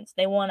always happens.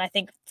 They won, I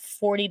think,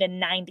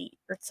 40-90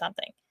 or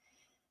something.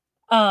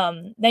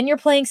 Then you're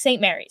playing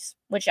St. Mary's,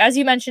 which, as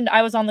you mentioned,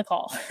 I was on the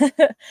call.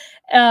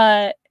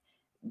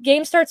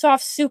 Game starts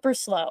off super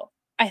slow.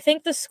 I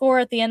think the score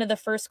at the end of the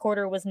first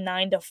quarter was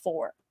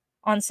 9-4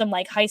 on some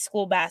like high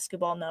school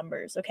basketball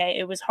numbers. Okay.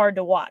 It was hard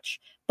to watch,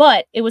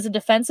 but it was a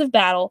defensive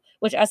battle,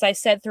 which, as I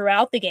said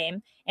throughout the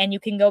game, and you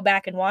can go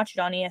back and watch it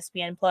on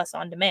ESPN Plus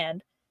on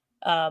demand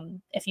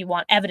if you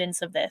want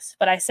evidence of this.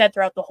 But I said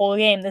throughout the whole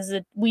game,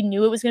 we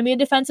knew it was going to be a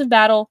defensive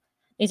battle.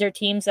 These are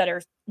teams that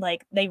are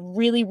like, they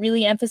really,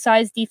 really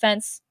emphasize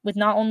defense with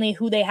not only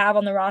who they have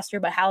on the roster,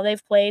 but how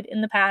they've played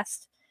in the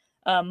past.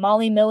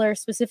 Molly Miller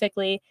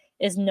specifically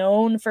is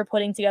known for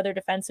putting together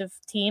defensive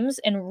teams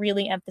and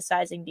really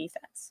emphasizing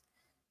defense.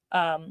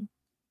 And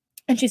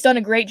she's done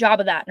a great job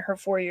of that in her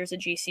 4 years at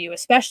GCU,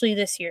 especially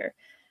this year,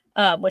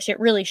 which it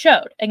really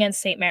showed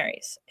against St.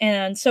 Mary's.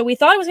 And so we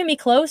thought it was going to be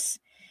close,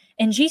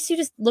 and GCU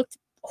just looked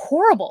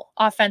horrible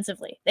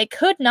offensively. They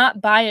could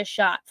not buy a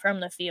shot from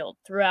the field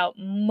throughout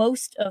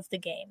most of the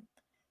game.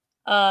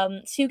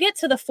 So you get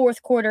to the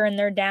fourth quarter, and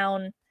they're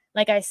down,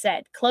 like I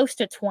said, close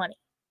to 20.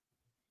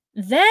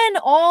 Then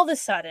all of a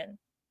sudden,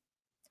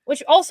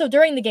 which also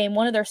during the game,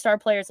 one of their star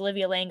players,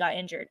 Olivia Lane, got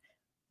injured.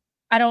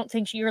 I don't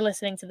think you're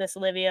listening to this,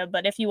 Olivia,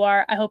 but if you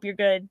are, I hope you're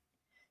good.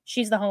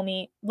 She's the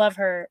homie. Love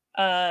her.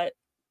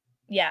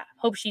 Yeah,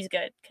 hope she's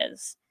good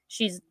because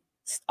she's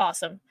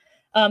awesome.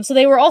 So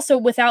they were also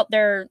without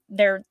their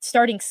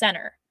starting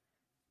center.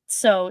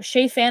 So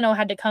Shay Fano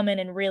had to come in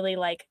and really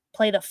like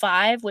play the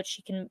 5,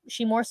 which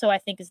she more so I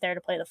think is there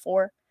to play the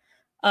 4.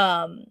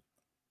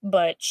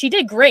 But she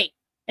did great.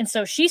 And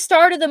so she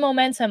started the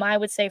momentum, I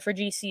would say, for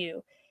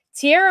GCU.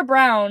 Tiara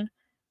Brown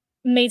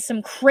made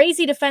some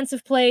crazy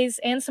defensive plays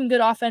and some good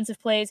offensive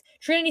plays.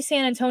 Trinity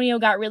San Antonio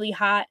got really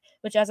hot,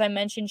 which, as I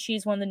mentioned,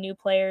 she's one of the new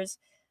players.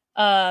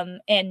 And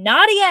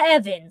Nadia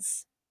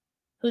Evans,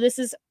 who this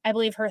is, I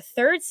believe, her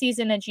 3rd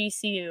season at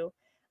GCU,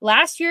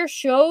 last year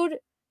showed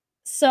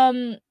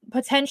some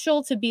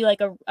potential to be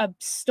like a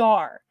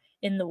star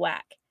in the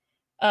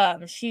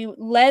WAC. She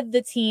led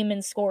the team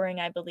in scoring,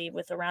 I believe,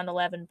 with around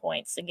 11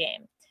 points a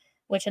game,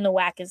 which in the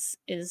WAC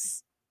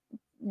is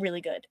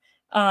really good.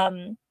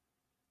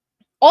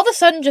 All of a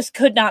sudden just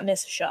could not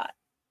miss a shot.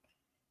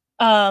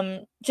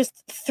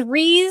 Just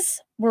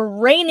threes were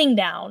raining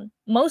down,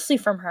 mostly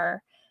from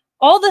her.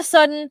 All of a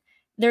sudden,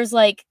 there's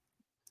like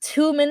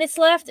 2 minutes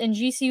left, and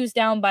GCU's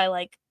down by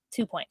like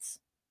 2 points.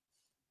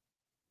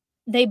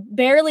 They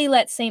barely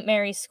let St.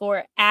 Mary's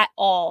score at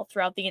all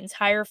throughout the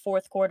entire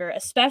fourth quarter,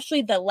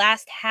 especially the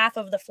last half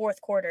of the fourth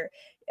quarter.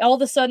 All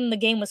of a sudden, the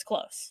game was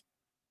close.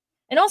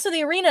 And also,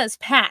 the arena is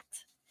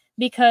packed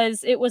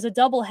because it was a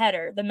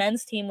doubleheader. The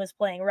men's team was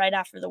playing right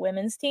after the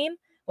women's team,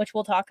 which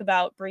we'll talk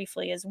about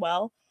briefly as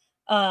well.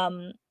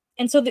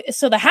 And so the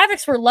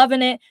Havocs were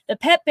loving it. The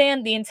pep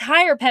band, the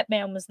entire pep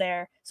band was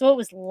there, so it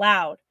was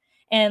loud.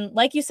 And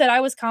like you said, I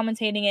was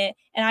commentating it,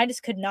 and I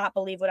just could not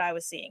believe what I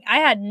was seeing. I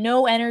had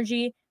no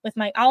energy with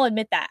I'll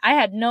admit that. I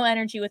had no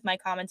energy with my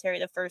commentary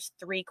the first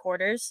 3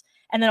 quarters.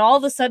 And then all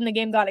of a sudden the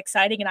game got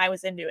exciting and I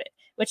was into it,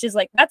 which is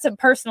like, that's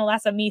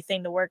a me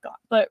thing to work on.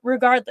 But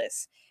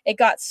regardless, it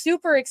got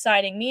super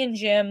exciting. Me and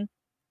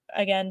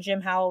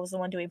Jim Howell was the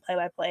one doing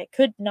play-by-play.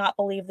 Could not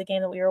believe the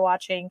game that we were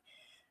watching.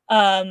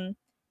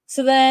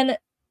 So then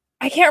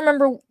I can't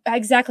remember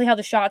exactly how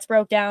the shots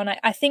broke down.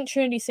 I think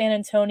Trinity San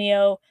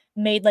Antonio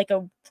made like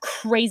a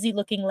crazy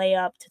looking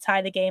layup to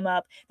tie the game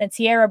up. Then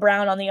Tiara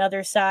Brown on the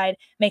other side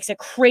makes a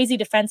crazy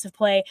defensive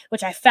play,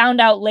 which I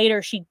found out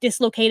later she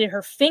dislocated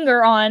her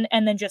finger on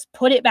and then just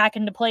put it back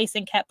into place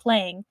and kept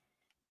playing.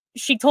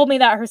 She told me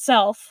that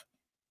herself,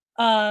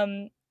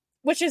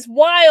 which is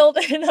wild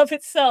in of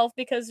itself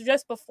because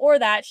just before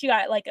that she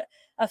got like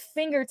a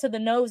finger to the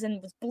nose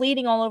and was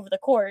bleeding all over the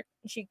court.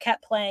 She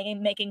kept playing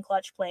and making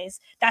clutch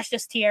plays. That's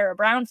just Tiara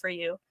Brown for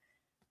you.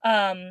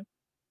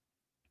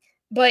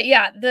 But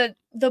yeah,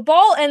 the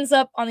ball ends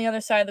up on the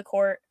other side of the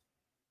court.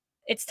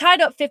 It's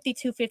tied up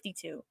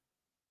 52-52.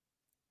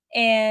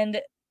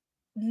 And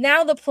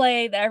now the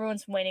play that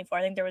everyone's waiting for,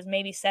 I think there was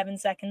maybe 7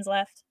 seconds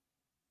left.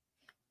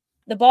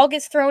 The ball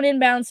gets thrown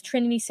inbounds to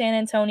Trinity San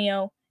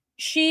Antonio.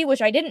 She,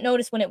 which I didn't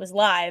notice when it was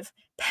live,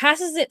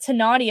 passes it to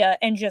Nadia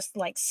and just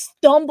like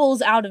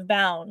stumbles out of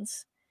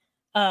bounds.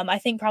 I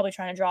think probably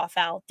trying to draw a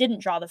foul.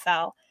 Didn't draw the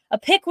foul. A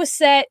pick was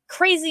set.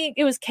 Crazy.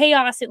 It was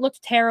chaos. It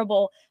looked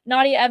terrible.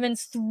 Nadia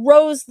Evans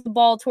throws the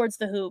ball towards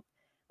the hoop,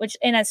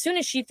 and as soon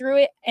as she threw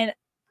it, and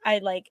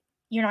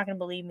you're not going to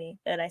believe me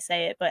that I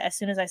say it, but as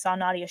soon as I saw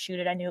Nadia shoot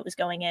it, I knew it was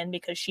going in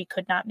because she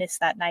could not miss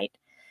that night.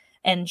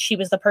 And she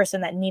was the person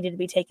that needed to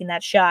be taking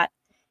that shot.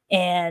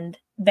 And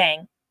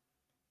bang.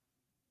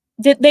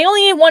 They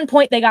only needed 1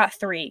 point. They got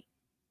 3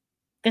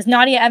 because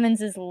Nadia Evans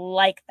is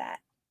like that.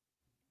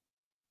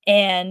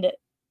 And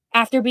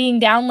after being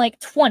down like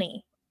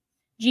 20,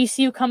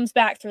 GCU comes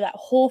back through that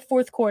whole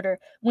fourth quarter,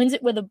 wins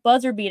it with a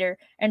buzzer beater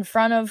in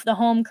front of the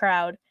home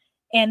crowd.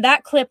 And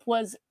that clip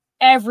was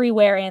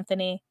everywhere,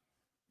 Anthony.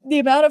 The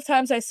amount of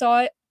times I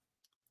saw it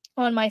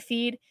on my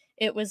feed,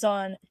 It was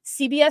on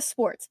CBS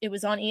Sports. It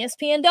was on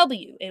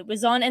ESPNW. It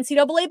was on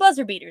NCAA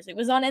buzzer beaters. It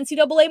was on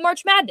NCAA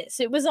March Madness.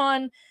 It was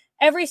on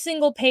every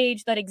single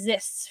page that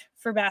exists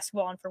for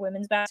basketball and for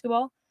women's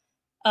basketball.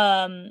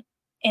 And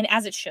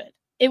as it should.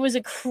 It was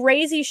a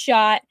crazy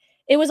shot.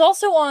 It was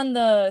also on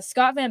the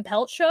Scott Van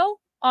Pelt show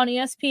on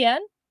ESPN.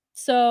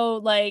 So,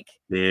 like,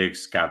 big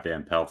Scott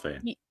Van Pelt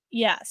fan.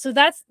 Yeah, so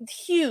that's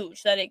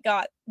huge that it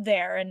got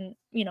there. And,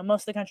 you know,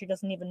 most of the country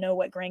doesn't even know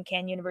what Grand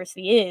Canyon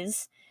University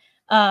is.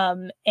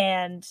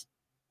 And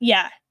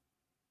yeah,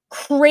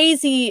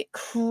 crazy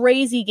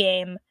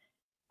game.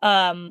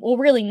 Well,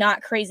 really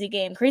not crazy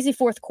game, crazy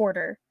fourth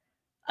quarter.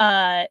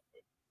 And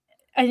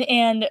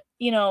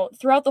you know,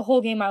 throughout the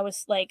whole game, I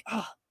was like,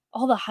 oh,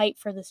 all the hype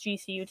for this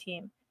GCU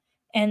team.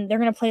 And they're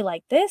going to play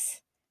like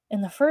this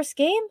in the first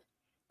game?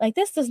 Like,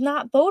 this does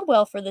not bode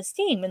well for this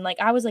team. And, like,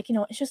 I was like, you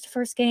know, it's just a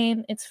first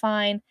game. It's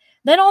fine.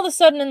 Then all of a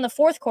sudden in the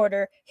fourth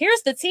quarter,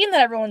 here's the team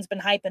that everyone's been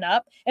hyping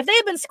up. If they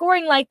had been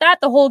scoring like that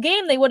the whole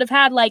game, they would have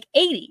had, like,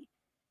 80.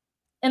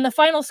 And the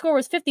final score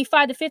was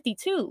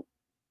 55-52.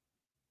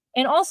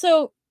 And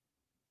also,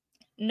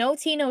 no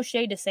tea, no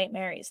shade to St.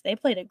 Mary's. They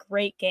played a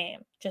great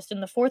game. Just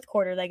in the fourth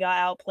quarter, they got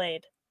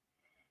outplayed.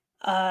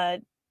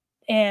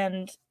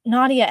 And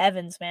Nadia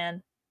Evans,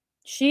 man.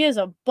 She is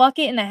a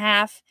bucket and a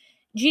half.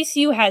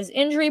 GCU has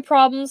injury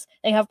problems.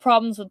 They have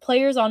problems with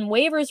players on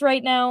waivers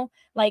right now.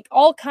 Like,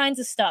 all kinds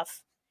of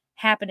stuff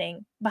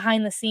happening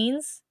behind the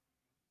scenes.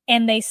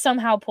 And they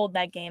somehow pulled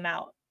that game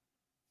out.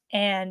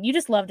 And you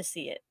just love to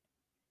see it.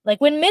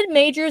 Like, when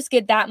mid-majors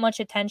get that much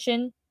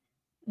attention,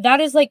 that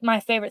is, like, my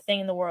favorite thing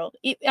in the world.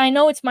 I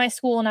know it's my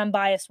school and I'm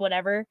biased,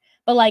 whatever.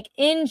 But, like,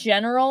 in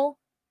general,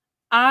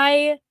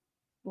 I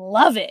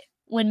love it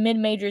when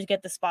mid-majors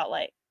get the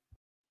spotlight.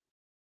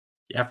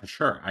 Yeah, for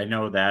sure. I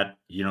know that,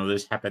 you know,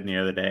 this happened the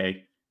other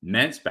day.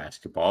 Men's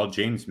basketball,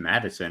 James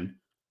Madison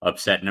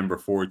upset number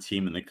 4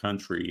 team in the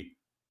country,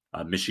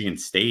 Michigan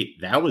State.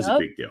 That was a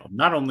big deal.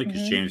 Not only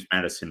because James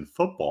Madison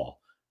football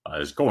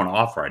is going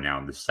off right now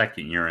in the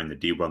second year in the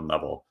D1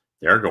 level.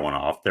 They're going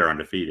off. They're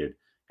undefeated.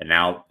 And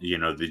now, you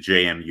know, the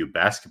JMU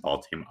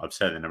basketball team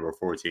upset the number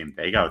 4 team.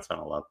 They got a ton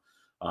of love.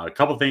 A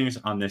couple things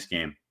on this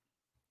game.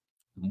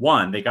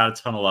 One, they got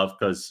a ton of love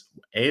because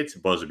A, it's a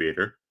buzzer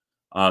beater.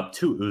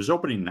 2, it was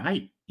opening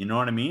night. You know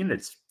what I mean?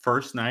 It's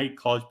first night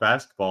college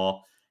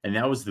basketball, and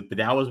that was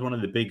one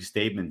of the big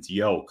statements.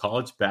 Yo,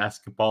 college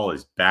basketball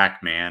is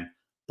back, man.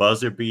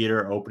 Buzzer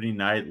beater, opening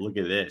night. Look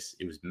at this.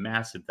 It was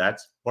massive.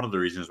 That's one of the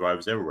reasons why I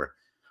was everywhere.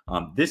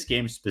 This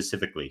game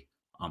specifically,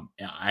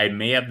 I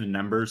may have the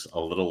numbers a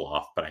little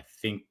off, but I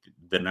think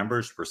the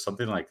numbers were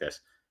something like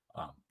this.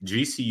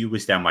 GCU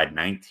was down by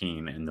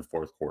 19 in the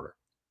fourth quarter.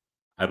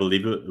 I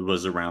believe it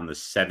was around the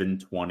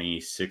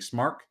 7:26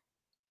 mark.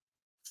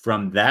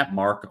 From that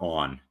mark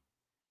on,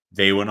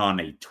 they went on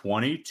a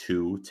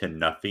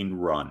 22-0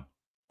 run.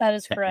 That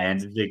is correct. To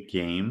end the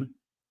game,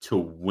 to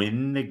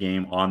win the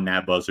game on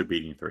that buzzer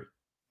beating 3.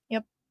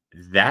 Yep.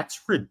 That's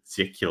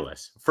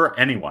ridiculous for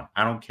anyone.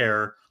 I don't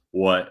care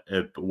what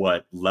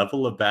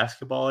level of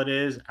basketball it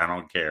is. I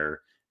don't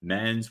care.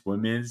 Men's,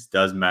 women's,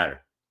 doesn't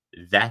matter.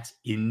 That's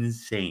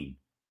insane.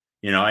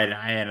 You know,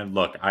 and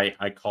look,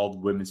 I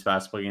called women's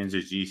basketball games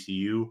at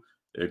GCU.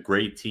 A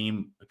great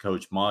team.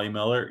 Coach Molly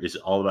Miller is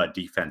all about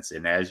defense.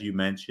 And as you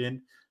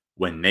mentioned,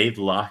 when they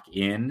lock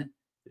in,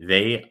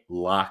 they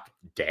lock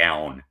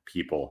down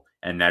people.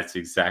 And that's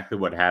exactly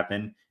what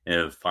happened in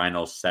the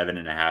final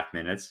 7.5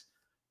 minutes.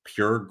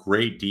 Pure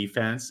great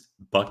defense,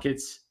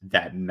 buckets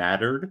that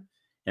mattered,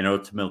 and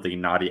ultimately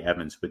Nadia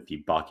Evans with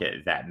the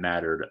bucket that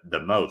mattered the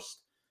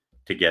most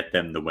to get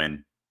them the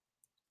win.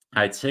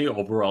 I'd say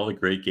overall a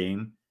great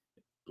game.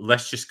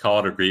 Let's just call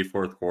it a great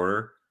fourth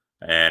quarter.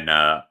 And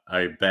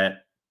I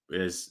bet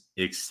as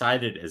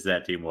excited as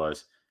that team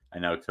was, I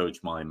know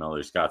Coach Molly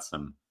Miller's got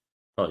some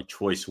probably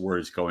choice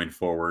words going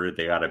forward.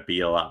 They got to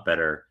be a lot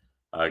better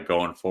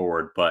going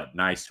forward. But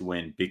nice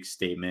win, big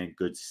statement,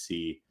 good to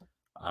see.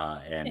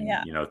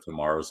 You know,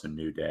 tomorrow's a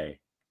new day.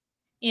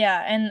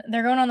 Yeah, and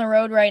they're going on the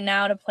road right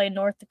now to play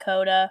North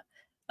Dakota.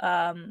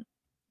 One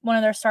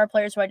of their star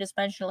players who I just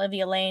mentioned,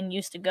 Olivia Lane,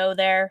 used to go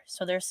there.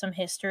 So there's some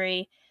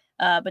history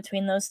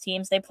between those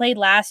teams. They played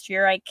last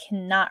year. I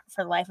cannot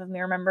for the life of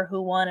me remember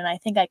who won, and I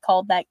think I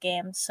called that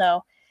game.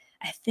 So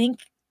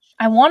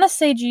I want to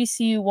say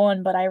GCU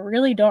won, but I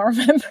really don't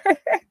remember.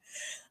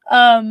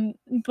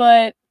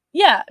 But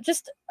yeah,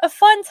 just a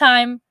fun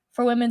time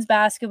for women's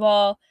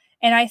basketball.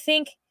 And I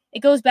think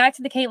it goes back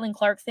to the Caitlin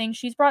Clark thing.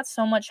 She's brought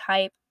so much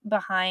hype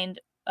behind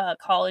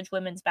college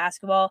women's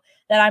basketball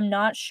that I'm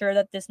not sure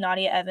that this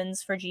Nadia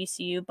Evans for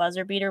GCU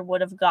buzzer beater would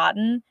have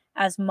gotten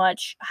as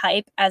much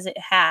hype as it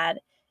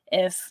had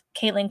if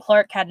Caitlin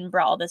Clark hadn't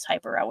brought all this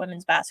hype around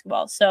women's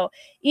basketball. So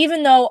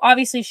even though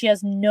obviously she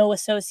has no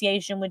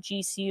association with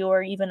GCU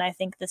or even I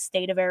think the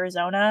state of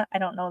Arizona, I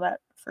don't know that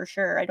for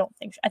sure.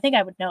 I think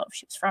I would know if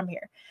she was from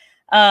here.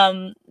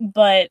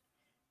 But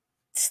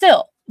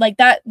still, like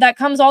that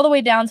comes all the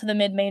way down to the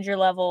mid-major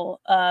level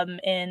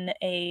in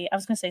I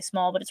was going to say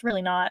small, but it's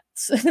really not,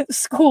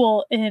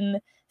 school in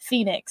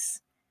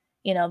Phoenix.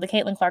 the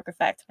Caitlin Clark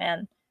effect,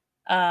 man.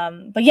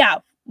 But yeah,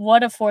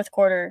 what a fourth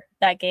quarter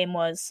that game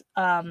was.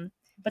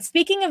 But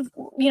speaking of,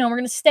 we're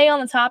going to stay on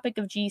the topic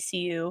of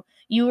GCU.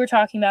 You were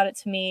talking about it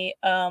to me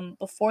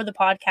before the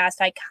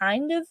podcast. I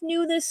kind of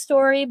knew this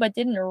story, but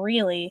didn't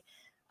really.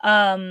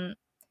 So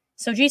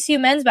GCU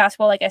men's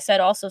basketball, like I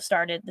said, also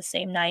started the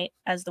same night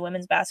as the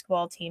women's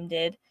basketball team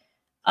did.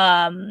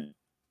 And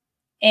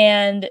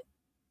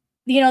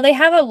they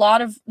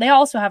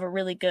also have a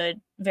really good,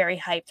 very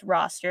hyped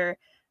roster.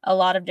 A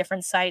lot of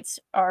different sites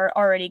are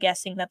already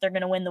guessing that they're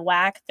going to win the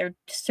WAC. They're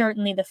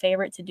certainly the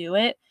favorite to do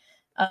it.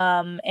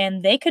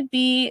 And they could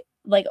be,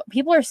 like,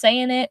 people are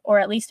saying it, or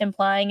at least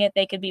implying it,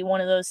 they could be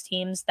one of those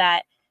teams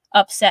that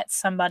upsets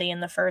somebody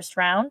in the first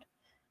round.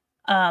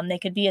 They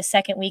could be a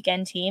second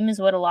weekend team, is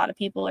what a lot of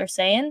people are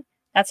saying.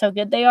 That's how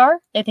good they are.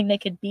 They think they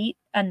could beat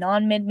a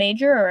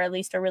non-mid-major, or at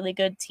least a really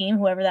good team,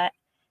 whoever that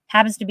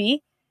happens to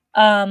be.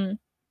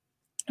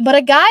 But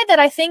a guy that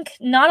I think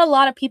not a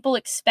lot of people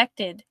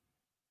expected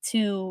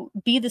to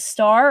be the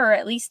star, or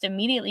at least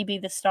immediately be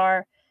the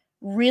star,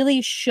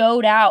 really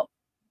showed out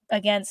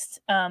against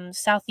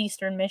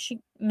Southeastern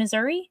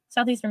Missouri.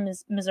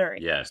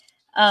 Yes,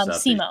 SEMO.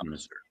 Southeastern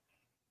Missouri.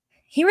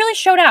 He really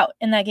showed out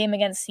in that game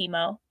against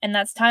SEMO, and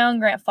that's Tyon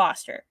Grant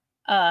Foster,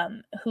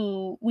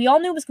 who we all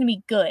knew was going to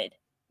be good,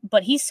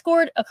 but he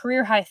scored a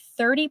career-high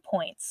 30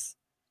 points,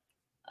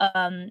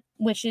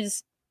 which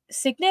is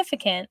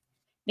significant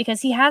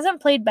because he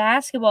hasn't played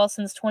basketball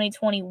since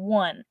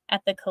 2021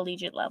 at the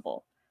collegiate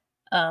level.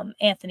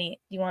 Anthony,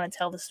 do you want to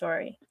tell the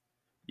story?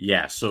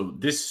 Yeah, so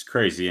this is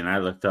crazy, and I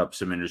looked up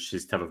some interesting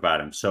stuff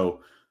about him.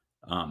 So,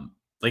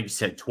 like you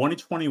said,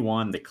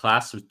 2021, the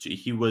class of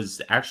he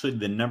was actually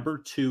the number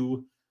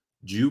 2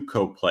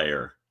 JUCO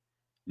player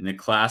in the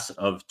class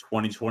of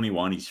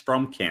 2021. He's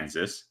from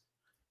Kansas.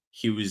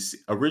 He was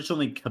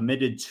originally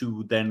committed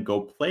to then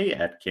go play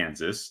at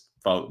Kansas,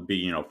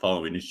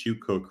 following his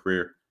JUCO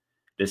career.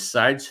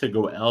 Decides to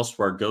go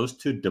elsewhere, goes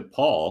to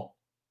DePaul,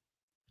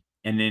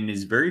 and in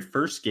his very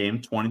first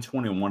game,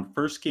 2021,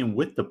 first game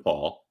with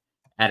DePaul,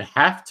 at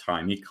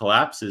halftime, he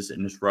collapses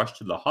and is rushed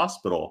to the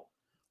hospital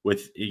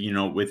with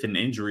an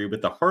injury,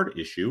 with a heart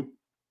issue.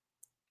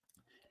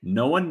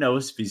 No one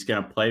knows if he's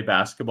going to play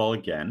basketball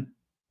again.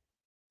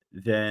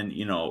 Then,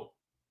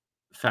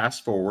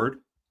 fast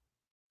forward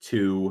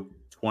to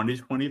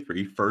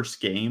 2023,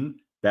 first game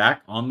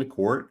back on the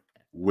court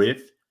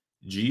with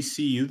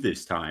GCU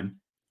this time,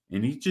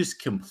 and he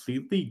just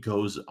completely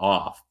goes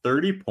off.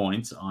 30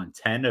 points on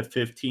 10 of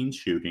 15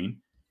 shooting.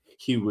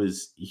 He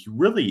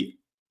really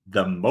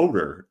the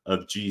motor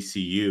of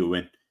GCU,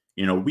 and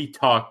we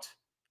talked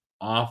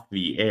off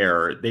the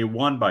air. They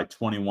won by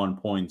 21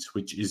 points,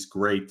 which is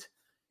great.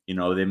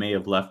 They may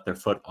have left their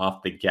foot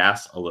off the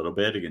gas a little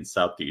bit against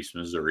Southeast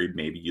Missouri.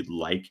 Maybe you'd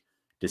like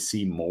to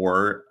see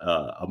more,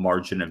 a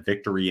margin of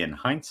victory in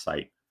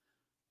hindsight.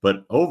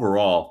 But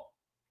overall,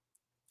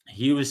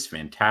 he was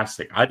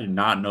fantastic. I did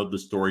not know the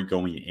story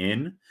going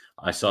in.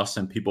 I saw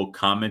some people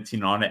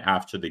commenting on it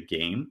after the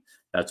game.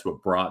 That's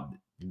what brought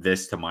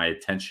this to my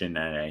attention,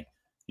 and I,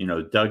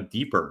 dug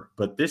deeper.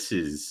 But this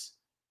is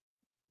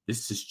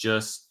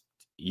just,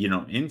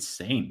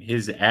 insane.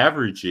 His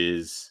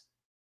averages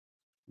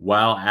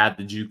while at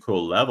the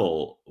JUCO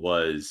level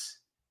was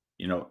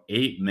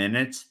 8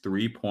 minutes,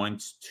 3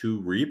 points, 2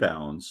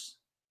 rebounds.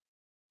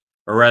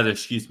 Or rather,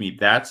 excuse me,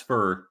 that's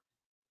for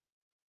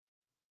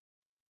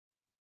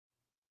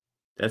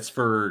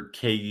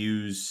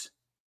KU's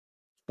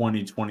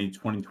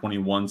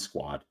 2020-2021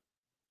 squad.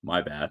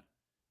 My bad.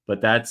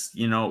 But that's,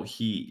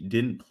 he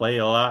didn't play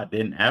a lot,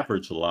 didn't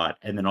average a lot.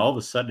 And then all of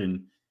a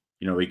sudden,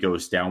 he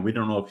goes down. We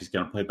don't know if he's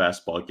going to play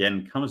basketball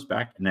again, comes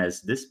back and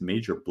has this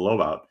major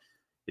blowout.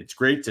 It's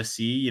great to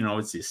see,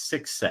 it's a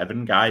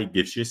 6'7" guy. He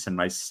gives you some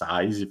nice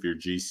size if you're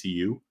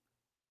GCU.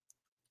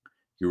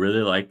 You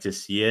really like to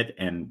see it,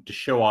 and to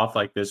show off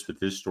like this with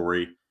this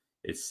story,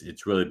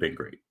 it's really been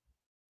great.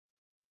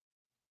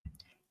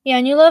 Yeah,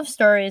 and you love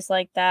stories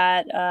like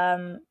that.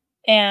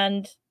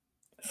 And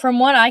from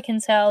what I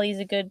can tell, he's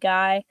a good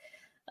guy.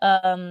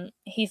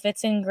 He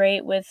fits in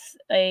great with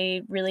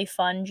a really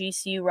fun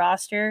GCU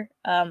roster.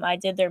 I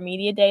did their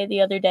media day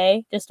the other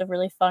day, just a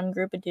really fun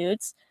group of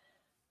dudes.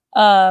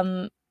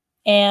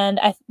 And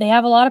they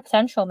have a lot of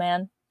potential,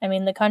 man. I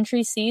mean, the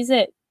country sees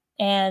it.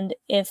 And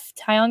if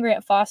Tyon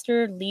Grant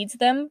Foster leads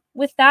them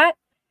with that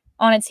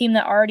on a team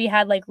that already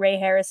had like Ray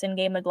Harrison,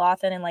 Gabe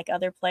McLaughlin, and like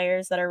other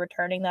players that are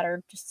returning that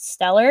are just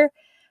stellar,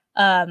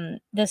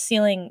 the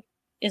ceiling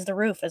is the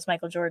roof, as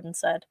Michael Jordan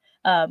said.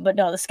 But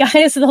no, the sky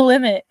is the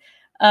limit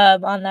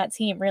on that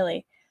team,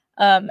 really.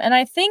 And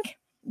I think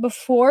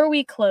before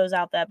we close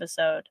out the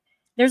episode,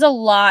 there's a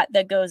lot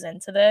that goes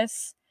into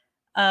this.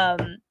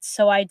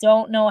 So I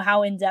don't know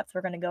how in depth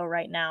we're going to go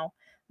right now,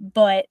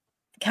 but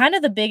kind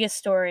of the biggest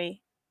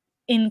story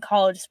in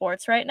college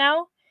sports right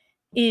now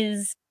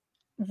is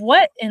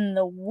what in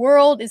the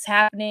world is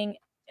happening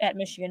at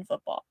Michigan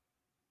football.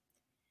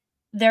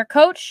 Their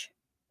coach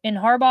in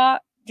Harbaugh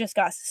just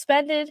got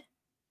suspended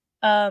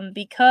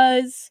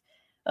because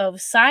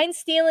of sign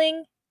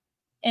stealing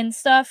and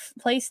stuff,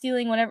 play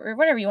stealing,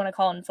 whatever you want to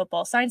call it in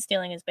football. Sign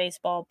stealing is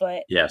baseball,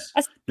 but Yes.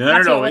 that's No,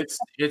 that's no, what no. was.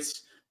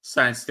 It's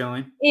sign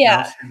stealing.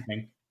 Yeah. Same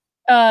thing.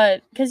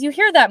 Because you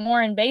hear that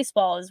more in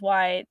baseball is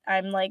why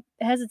I'm like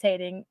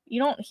hesitating.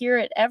 You don't hear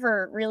it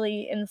ever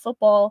really in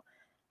football,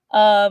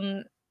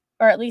 or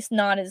at least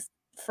not as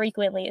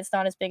frequently. It's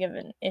not as big of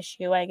an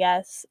issue, I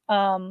guess.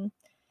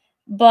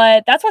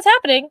 But that's what's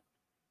happening,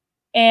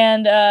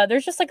 and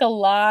there's just like a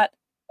lot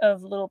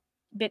of little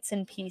bits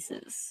and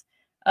pieces.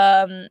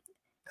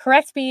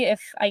 Correct me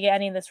if I get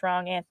any of this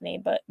wrong, Anthony,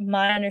 but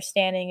my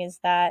understanding is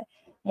that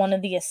one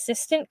of the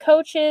assistant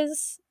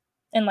coaches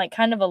and like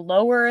kind of a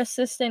lower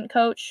assistant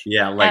coach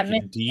Yeah, at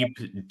like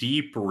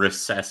deep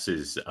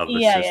recesses of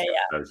yeah, assistant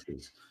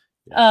coaches.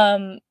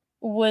 Yeah.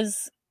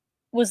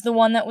 was the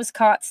one that was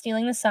caught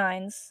stealing the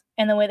signs,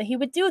 and the way that he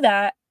would do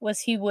that was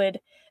he would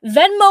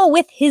Venmo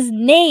with his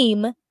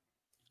name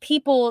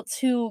people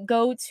to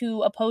go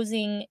to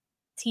opposing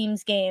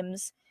teams'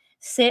 games,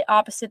 sit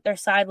opposite their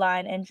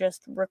sideline, and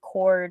just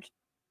record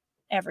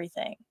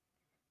everything.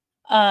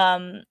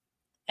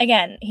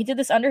 Again, he did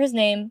this under his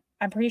name.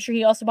 I'm pretty sure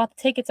he also bought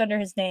the tickets under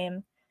his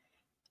name.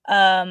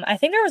 I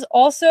think there was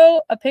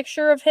also a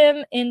picture of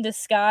him in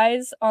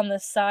disguise on the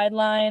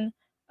sideline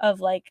of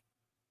like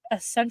a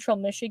Central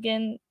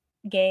Michigan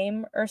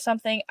game or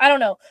something. I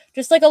don't know.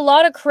 Just like a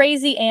lot of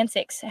crazy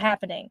antics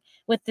happening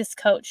with this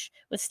coach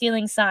with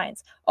stealing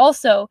signs.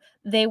 Also,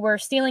 they were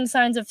stealing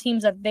signs of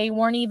teams that they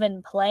weren't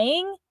even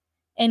playing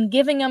and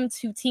giving them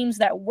to teams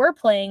that were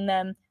playing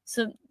them,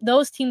 so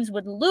those teams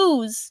would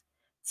lose,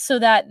 so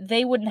that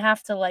they wouldn't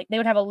have to they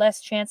would have a less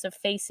chance of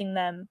facing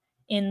them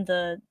in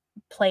the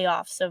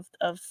playoffs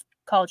of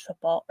college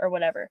football or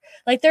whatever.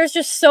 Like, there's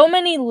just so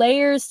many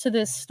layers to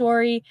this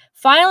story.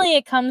 Finally,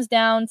 it comes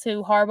down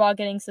to Harbaugh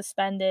getting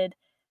suspended,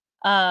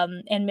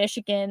 and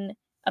Michigan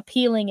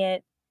appealing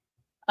it.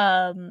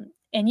 And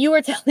you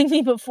were telling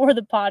me before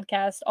the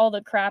podcast all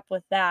the crap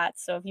with that.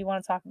 So if you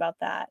want to talk about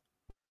that.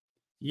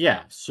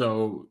 Yeah.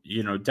 So,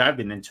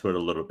 diving into it a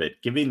little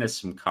bit, giving us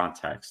some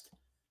context.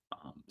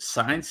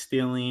 Sign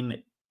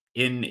stealing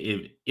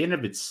in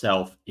of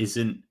itself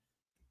isn't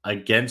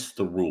against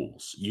the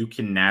rules. You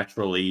can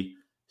naturally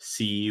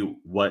see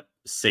what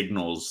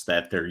signals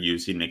that they're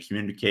using to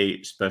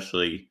communicate,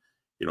 especially,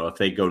 if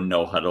they go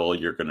no huddle,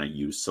 you're going to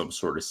use some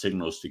sort of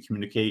signals to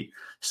communicate.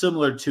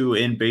 Similar to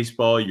in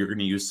baseball, you're going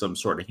to use some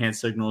sort of hand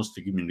signals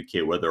to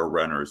communicate whether a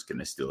runner is going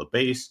to steal a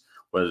base,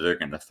 whether they're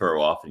going to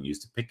throw off and use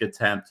the pick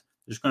attempt.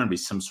 There's going to be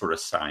some sort of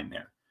sign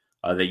there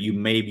that you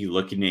may be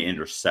looking to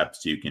intercept,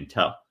 so you can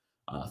tell.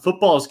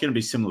 Football is going to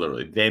be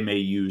similarly. They may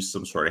use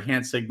some sort of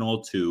hand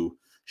signal to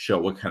show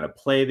what kind of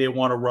play they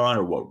want to run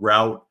or what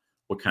route,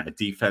 what kind of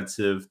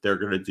defensive they're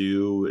going to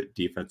do,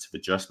 defensive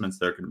adjustments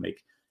they're going to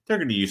make. They're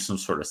going to use some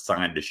sort of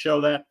sign to show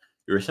that.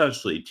 You're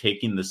essentially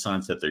taking the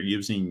signs that they're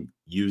using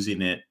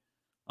it,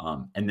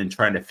 and then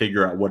trying to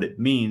figure out what it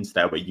means.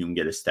 That way you can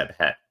get a step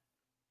ahead.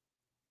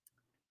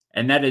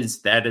 And that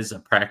is a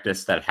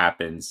practice that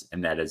happens,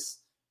 and that is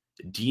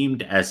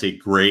deemed as a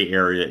gray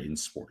area in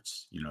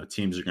sports.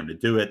 Teams are going to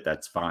do it.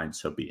 That's fine.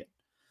 So be it.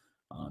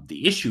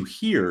 The issue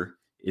here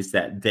is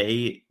that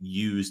they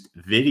used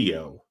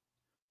video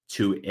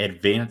to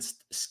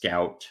advanced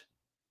scout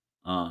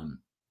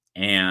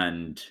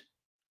and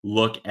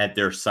look at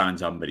their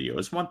signs on video.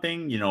 It's one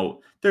thing,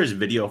 there's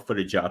video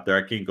footage out there.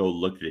 I can go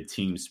look at a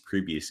team's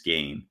previous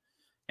game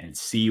and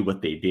see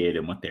what they did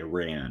and what they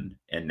ran,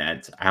 and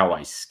that's how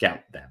I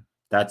scout them.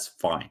 That's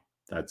fine.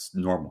 That's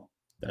normal.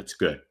 That's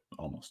good,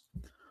 almost.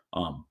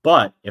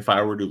 But if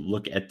I were to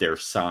look at their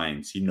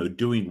signs,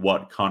 doing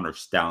what Connor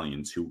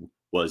Stallions, who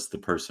was the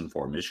person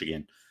for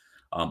Michigan,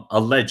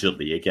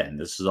 allegedly, again,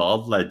 this is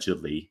all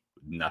allegedly,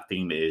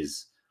 nothing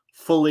is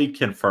fully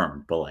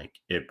confirmed, but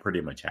it pretty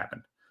much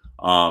happened.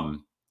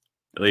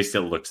 At least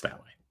it looks that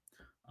way.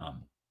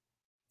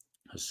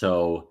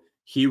 So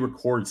he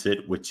records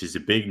it, which is a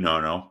big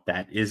no-no.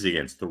 That is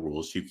against the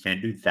rules. You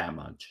can't do that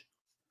much.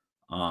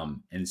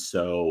 And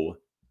so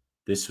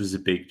this was a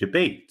big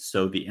debate.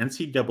 So the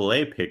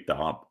NCAA picked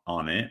up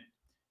on it,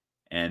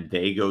 and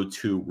they go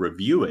to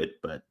review it,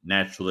 but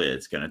naturally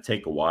it's going to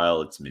take a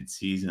while. It's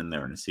mid-season.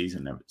 They're in a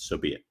season. So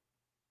be it.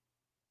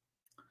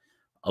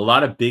 A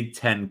lot of Big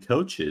Ten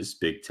coaches,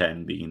 Big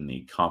Ten being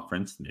the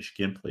conference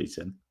Michigan plays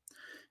in,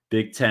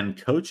 Big Ten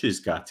coaches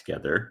got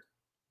together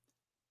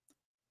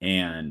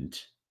and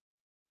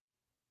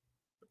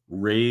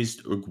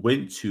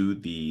went to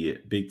the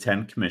Big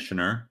Ten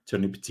commissioner,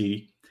 Tony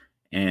Petit,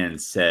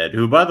 and said,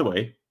 who, by the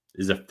way,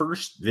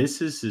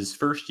 this is his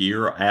first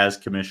year as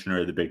commissioner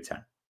of the Big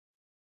Ten.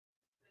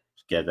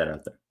 Just get that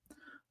out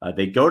there.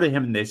 They go to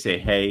him and they say,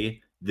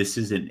 hey, this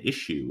is an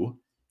issue.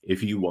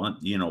 If you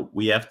want,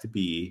 we have to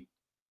be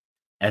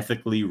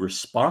ethically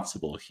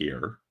responsible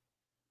here.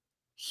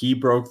 He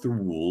broke the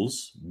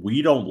rules.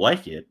 We don't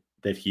like it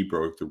that he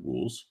broke the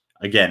rules.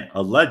 Again,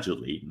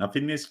 allegedly,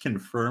 nothing is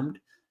confirmed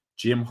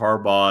Jim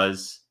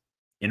Harbaugh's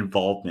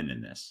involvement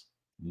in this.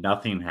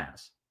 Nothing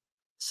has.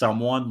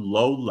 Someone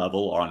low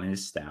level on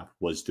his staff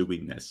was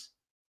doing this.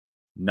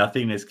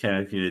 Nothing is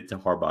connected to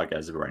Harbaugh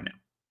as of right now.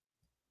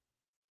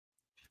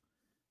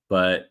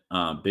 But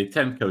Big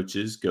Ten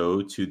coaches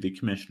go to the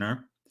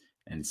commissioner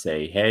and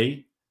say,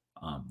 hey,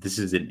 this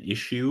is an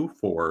issue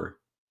for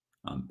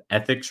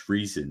ethics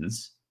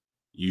reasons.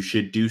 You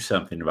should do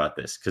something about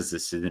this because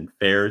this isn't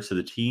fair to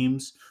the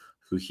teams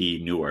who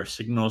he knew our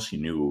signals. He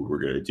knew what we were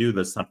going to do.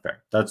 That's not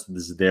fair. This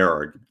is their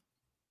argument.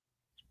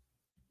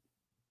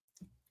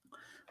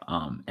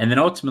 And then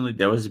ultimately,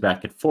 there was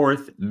back and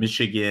forth.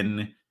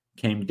 Michigan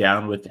came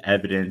down with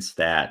evidence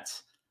that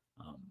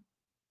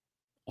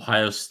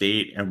Ohio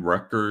State and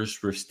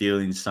Rutgers were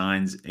stealing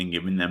signs and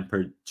giving them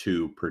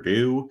to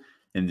Purdue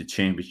in the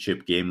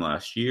championship game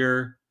last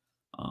year.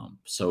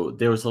 So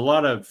there was a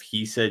lot of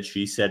he said,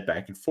 she said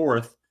back and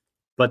forth.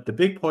 But the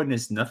big point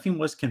is nothing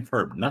was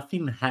confirmed.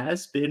 Nothing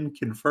has been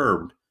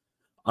confirmed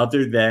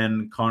other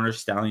than Connor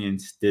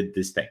Stallions did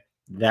this thing.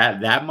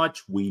 That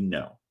much we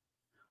know.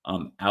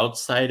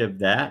 Outside of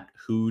that,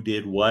 who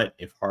did what,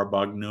 if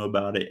Harbaugh knew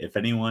about it, if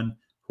anyone,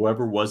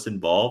 whoever was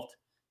involved,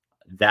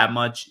 that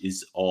much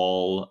is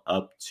all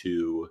up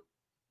to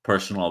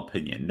personal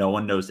opinion. No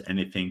one knows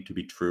anything to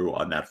be true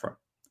on that front.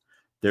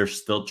 They're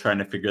still trying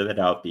to figure that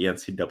out. The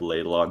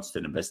NCAA launched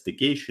an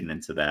investigation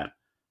into that,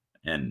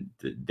 and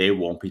they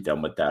won't be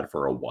done with that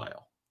for a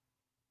while.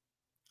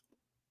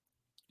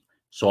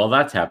 So all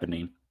that's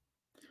happening.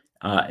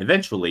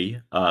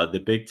 Eventually,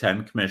 the Big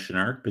Ten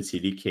commissioner,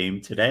 Basidi,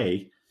 came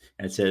today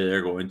and said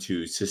they're going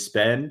to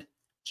suspend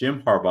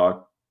Jim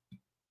Harbaugh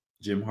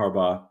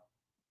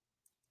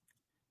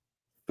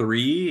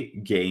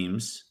 3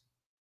 games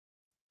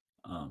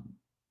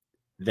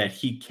that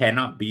he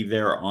cannot be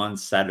there on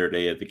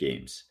Saturday at the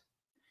games.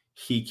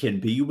 He can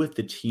be with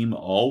the team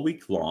all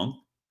week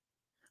long,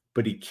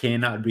 but he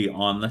cannot be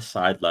on the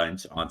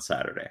sidelines on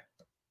Saturday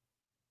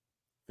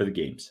for the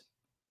games.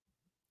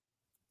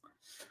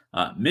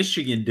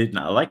 Michigan did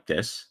not like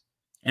this,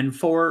 and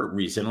for a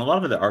reason. A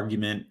lot of the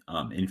argument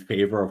in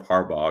favor of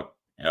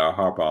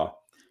Harbaugh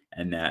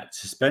and that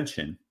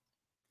suspension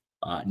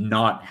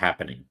not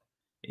happening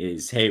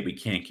is, hey, we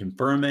can't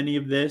confirm any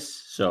of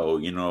this. So,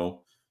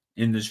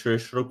 in the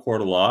traditional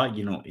court of law,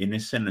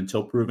 innocent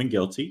until proven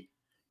guilty.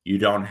 You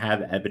don't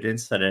have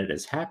evidence that it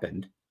has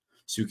happened.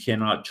 So you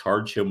cannot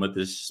charge him with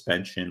a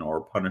suspension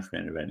or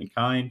punishment of any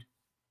kind.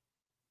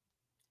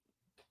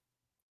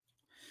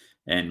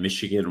 And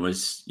Michigan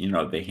was,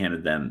 they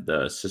handed them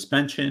the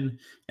suspension,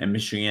 and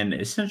Michigan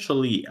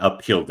essentially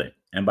appealed it.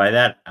 And by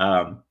that,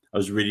 I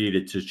was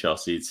reading it to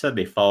Chelsea. It said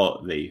they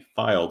filed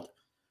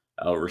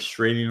a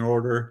restraining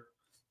order,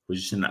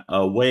 which is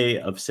a way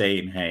of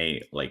saying,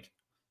 hey,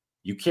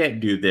 you can't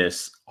do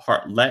this.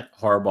 Let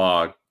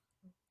Jim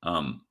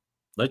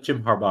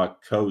Harbaugh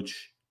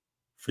coach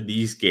for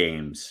these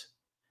games.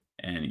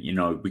 And,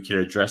 we could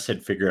address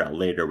it, figure it out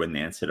later when the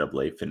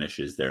NCAA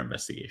finishes their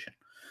investigation.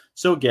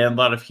 So again, a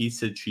lot of he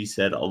said, she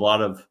said, a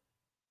lot of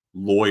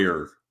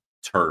lawyer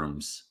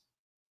terms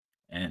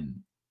and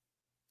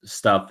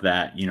stuff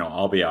that,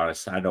 I'll be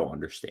honest, I don't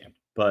understand.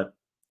 But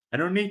I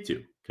don't need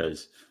to,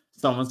 because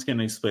someone's going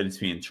to explain it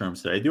to me in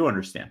terms that I do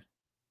understand.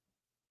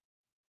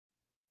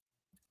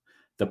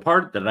 The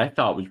part that I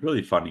thought was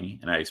really funny,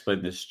 and I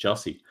explained this to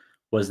Chelsea,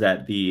 was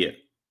that the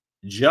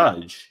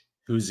judge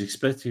who's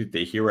expected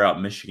to hear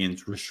out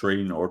Michigan's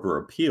restraining order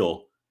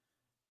appeal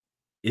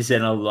is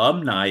an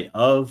alumni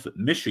of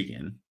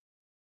Michigan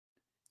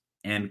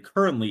and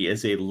currently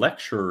is a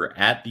lecturer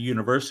at the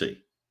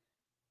university,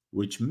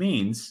 which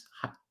means,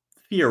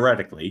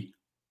 theoretically,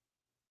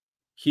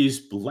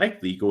 he's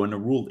likely going to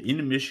rule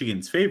in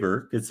Michigan's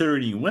favor,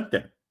 considering he went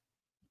there.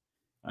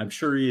 I'm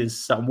sure he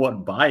is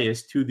somewhat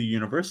biased to the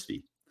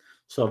university.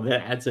 So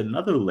that adds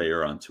another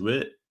layer onto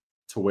it,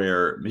 to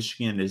where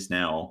Michigan is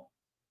now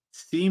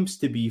seems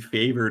to be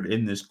favored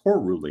in this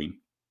court ruling.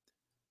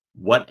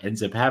 What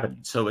ends up happening?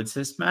 So it's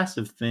this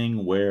massive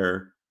thing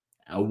where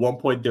at one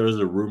point there was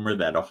a rumor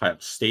that Ohio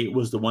State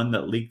was the one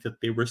that leaked that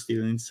they were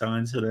stealing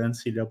signs to the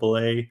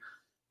NCAA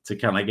to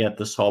kind of get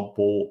this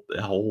whole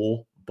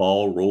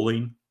ball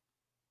rolling.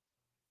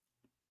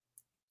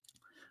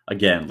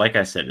 Again, like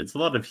I said, it's a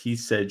lot of he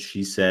said,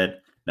 she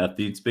said.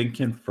 Nothing's been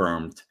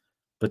confirmed,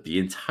 but the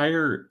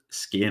entire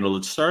scandal,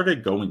 it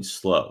started going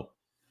slow.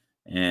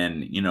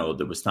 And,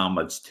 there was not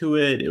much to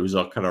it. It was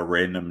all kind of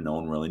random. No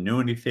one really knew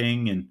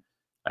anything. And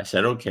I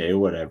said, okay,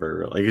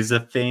 whatever. It's a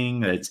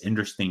thing that's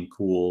interesting,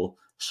 cool.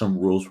 Some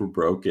rules were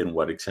broken.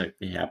 What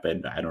exactly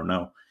happened? I don't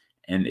know.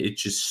 And it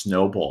just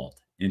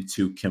snowballed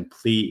into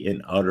complete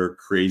and utter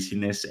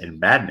craziness and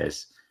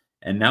madness.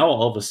 And now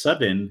all of a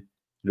sudden,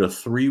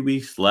 3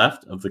 weeks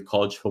left of the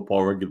college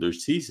football regular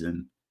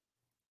season,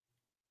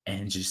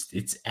 and just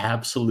it's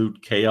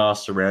absolute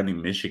chaos surrounding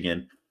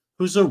Michigan,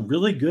 who's a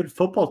really good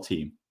football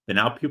team. But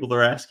now people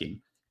are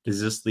asking,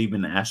 does this leave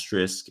an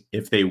asterisk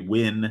if they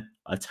win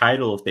a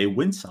title, if they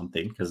win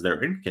something, because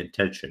they're in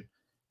contention?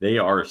 They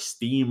are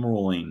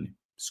steamrolling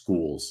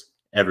schools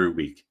every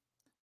week.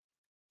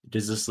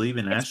 Does this leave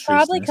an asterisk?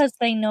 Probably because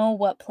they know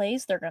what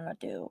plays they're gonna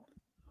do.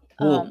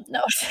 Well,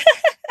 no.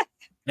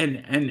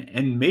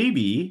 and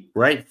maybe,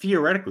 right,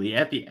 theoretically,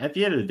 at the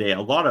end of the day,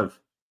 a lot of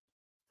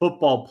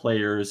football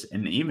players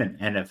and even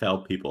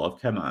NFL people have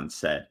come out and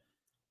said,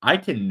 I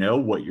can know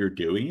what you're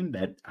doing,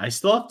 that I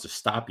still have to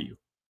stop you.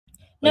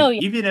 No,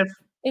 Like, yeah, even if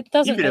it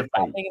doesn't even make if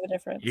that I big of a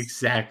difference.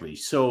 exactly.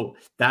 So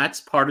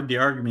that's part of the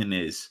argument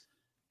is,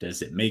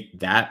 does it make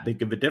that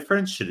big of a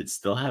difference? Should it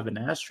still have an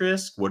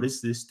asterisk? What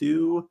does this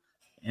do?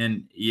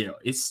 And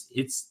it's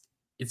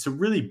a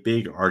really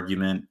big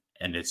argument,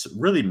 and it's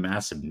really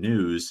massive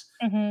news.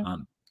 Mhm.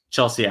 Um,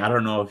 Chelsea, I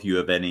don't know if you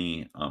have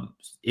any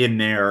in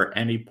there,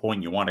 any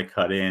point you want to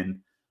cut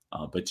in,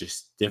 but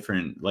just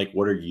different. Like,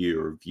 what are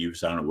your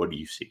views on it? What do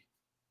you see?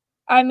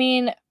 I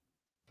mean,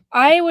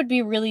 I would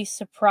be really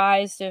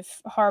surprised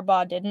if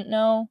Harbaugh didn't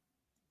know.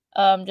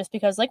 Just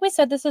because, like we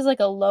said, this is like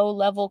a low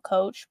level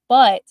coach,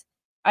 but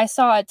I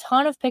saw a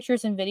ton of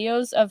pictures and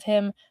videos of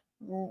him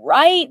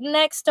right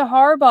next to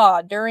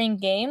Harbaugh during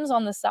games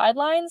on the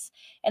sidelines.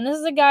 And this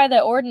is a guy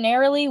that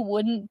ordinarily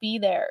wouldn't be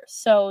there.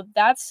 So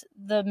that's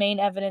the main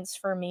evidence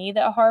for me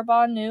that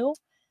Harbaugh knew.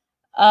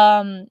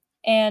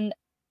 And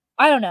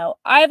I don't know.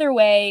 Either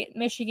way,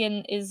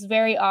 Michigan is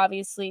very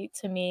obviously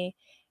to me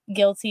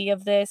guilty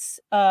of this.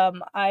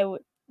 I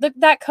would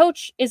that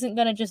coach isn't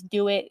going to just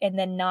do it and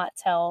then not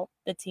tell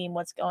the team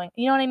what's going.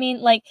 You know what I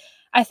mean? Like,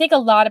 I think a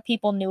lot of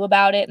people knew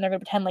about it and they're going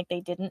to pretend like they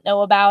didn't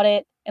know about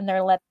it and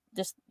they're let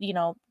just,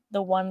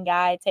 the one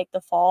guy take the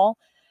fall.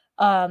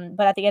 But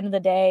at the end of the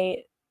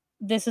day,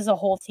 this is a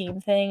whole team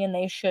thing and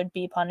they should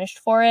be punished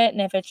for it. And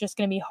if it's just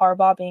going to be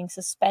Harbaugh being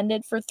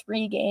suspended for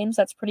 3 games,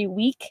 that's pretty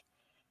weak.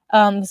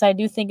 Because I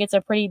think it's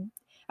a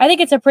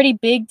pretty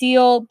big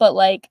deal, but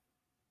like,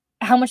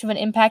 how much of an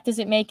impact is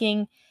it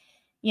making?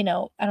 I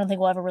don't think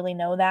we'll ever really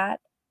know that.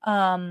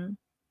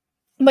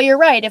 But you're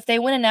right. If they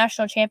win a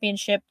national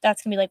championship,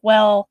 that's gonna be like,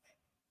 well,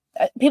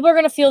 people are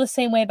gonna feel the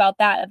same way about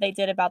that they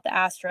did about the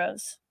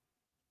Astros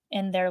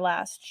in their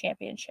last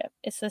championship.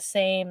 It's the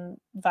same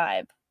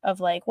vibe of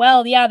like,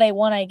 well, yeah, they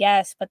won, I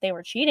guess, but they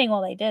were cheating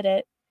while they did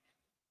it.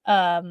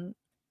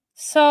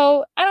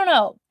 So I don't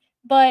know,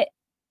 but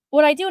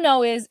what I do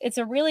know is it's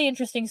a really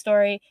interesting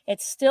story.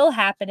 It's still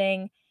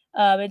happening.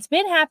 It's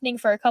been happening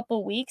for a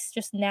couple weeks.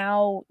 Just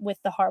now with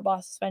the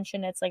Harbaugh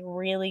suspension, it's like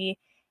really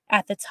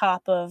at the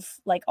top of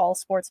like all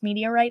sports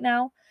media right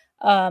now.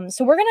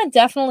 So we're gonna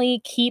definitely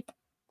keep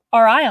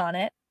our eye on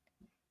it.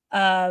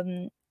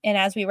 And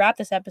as we wrap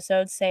this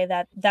episode, say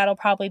that that'll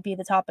probably be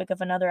the topic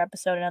of another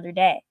episode another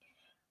day.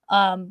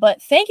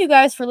 But thank you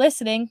guys for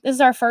listening. This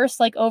is our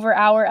first like over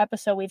hour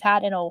episode we've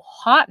had in a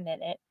hot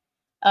minute.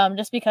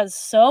 Just because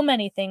so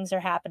many things are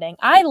happening.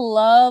 I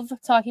love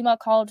talking about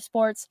college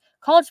sports.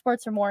 College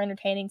sports are more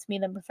entertaining to me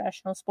than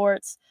professional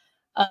sports.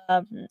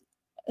 Um,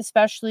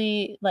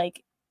 Especially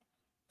like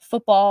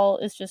football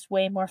is just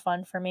way more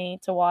fun for me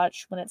to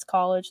watch when it's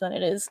college than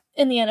it is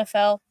in the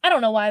NFL. I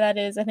don't know why that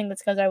is. I think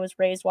that's because I was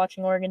raised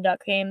watching Oregon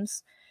Duck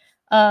games.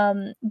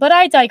 But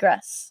I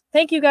digress.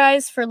 Thank you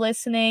guys for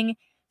listening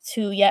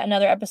to yet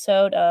another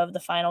episode of The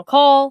Final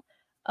Call.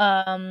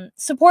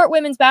 Support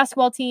women's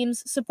basketball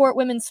teams, support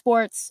women's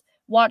sports,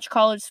 watch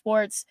college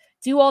sports,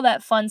 do all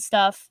that fun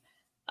stuff.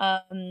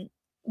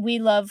 We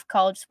love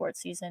college sports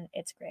season.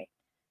 It's great.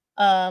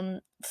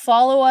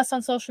 Follow us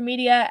on social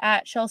media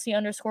at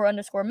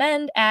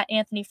Chelsea__mend, at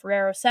Anthony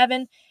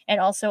Ferrero7, and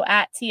also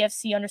at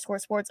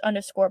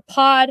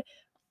TFC_sports_pod.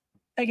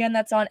 Again,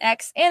 that's on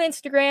X and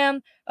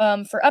Instagram,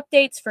 for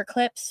updates, for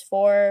clips,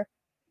 for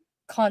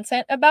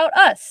content about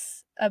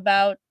us,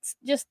 about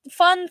just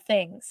fun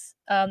things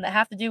that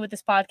have to do with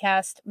this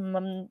podcast. I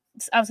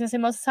was going to say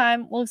most of the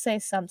time, we'll say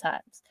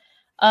sometimes.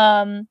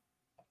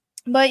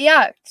 But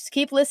yeah, just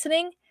keep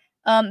listening.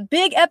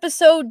 Big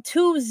episode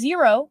 20,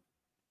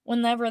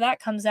 whenever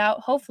that comes out,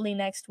 hopefully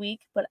next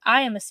week. But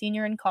I am a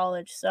senior in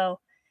college, so,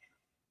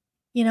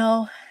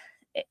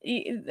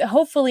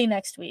 hopefully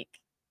next week.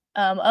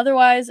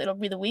 Otherwise, it'll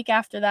be the week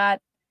after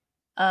that.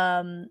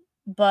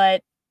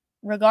 But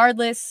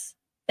regardless,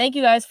 thank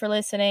you guys for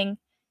listening.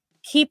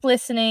 Keep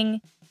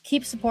listening.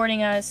 Keep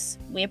supporting us.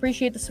 We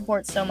appreciate the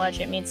support so much.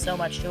 It means so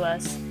much to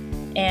us.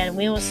 And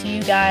we will see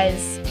you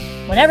guys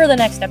whenever the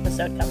next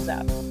episode comes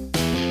out.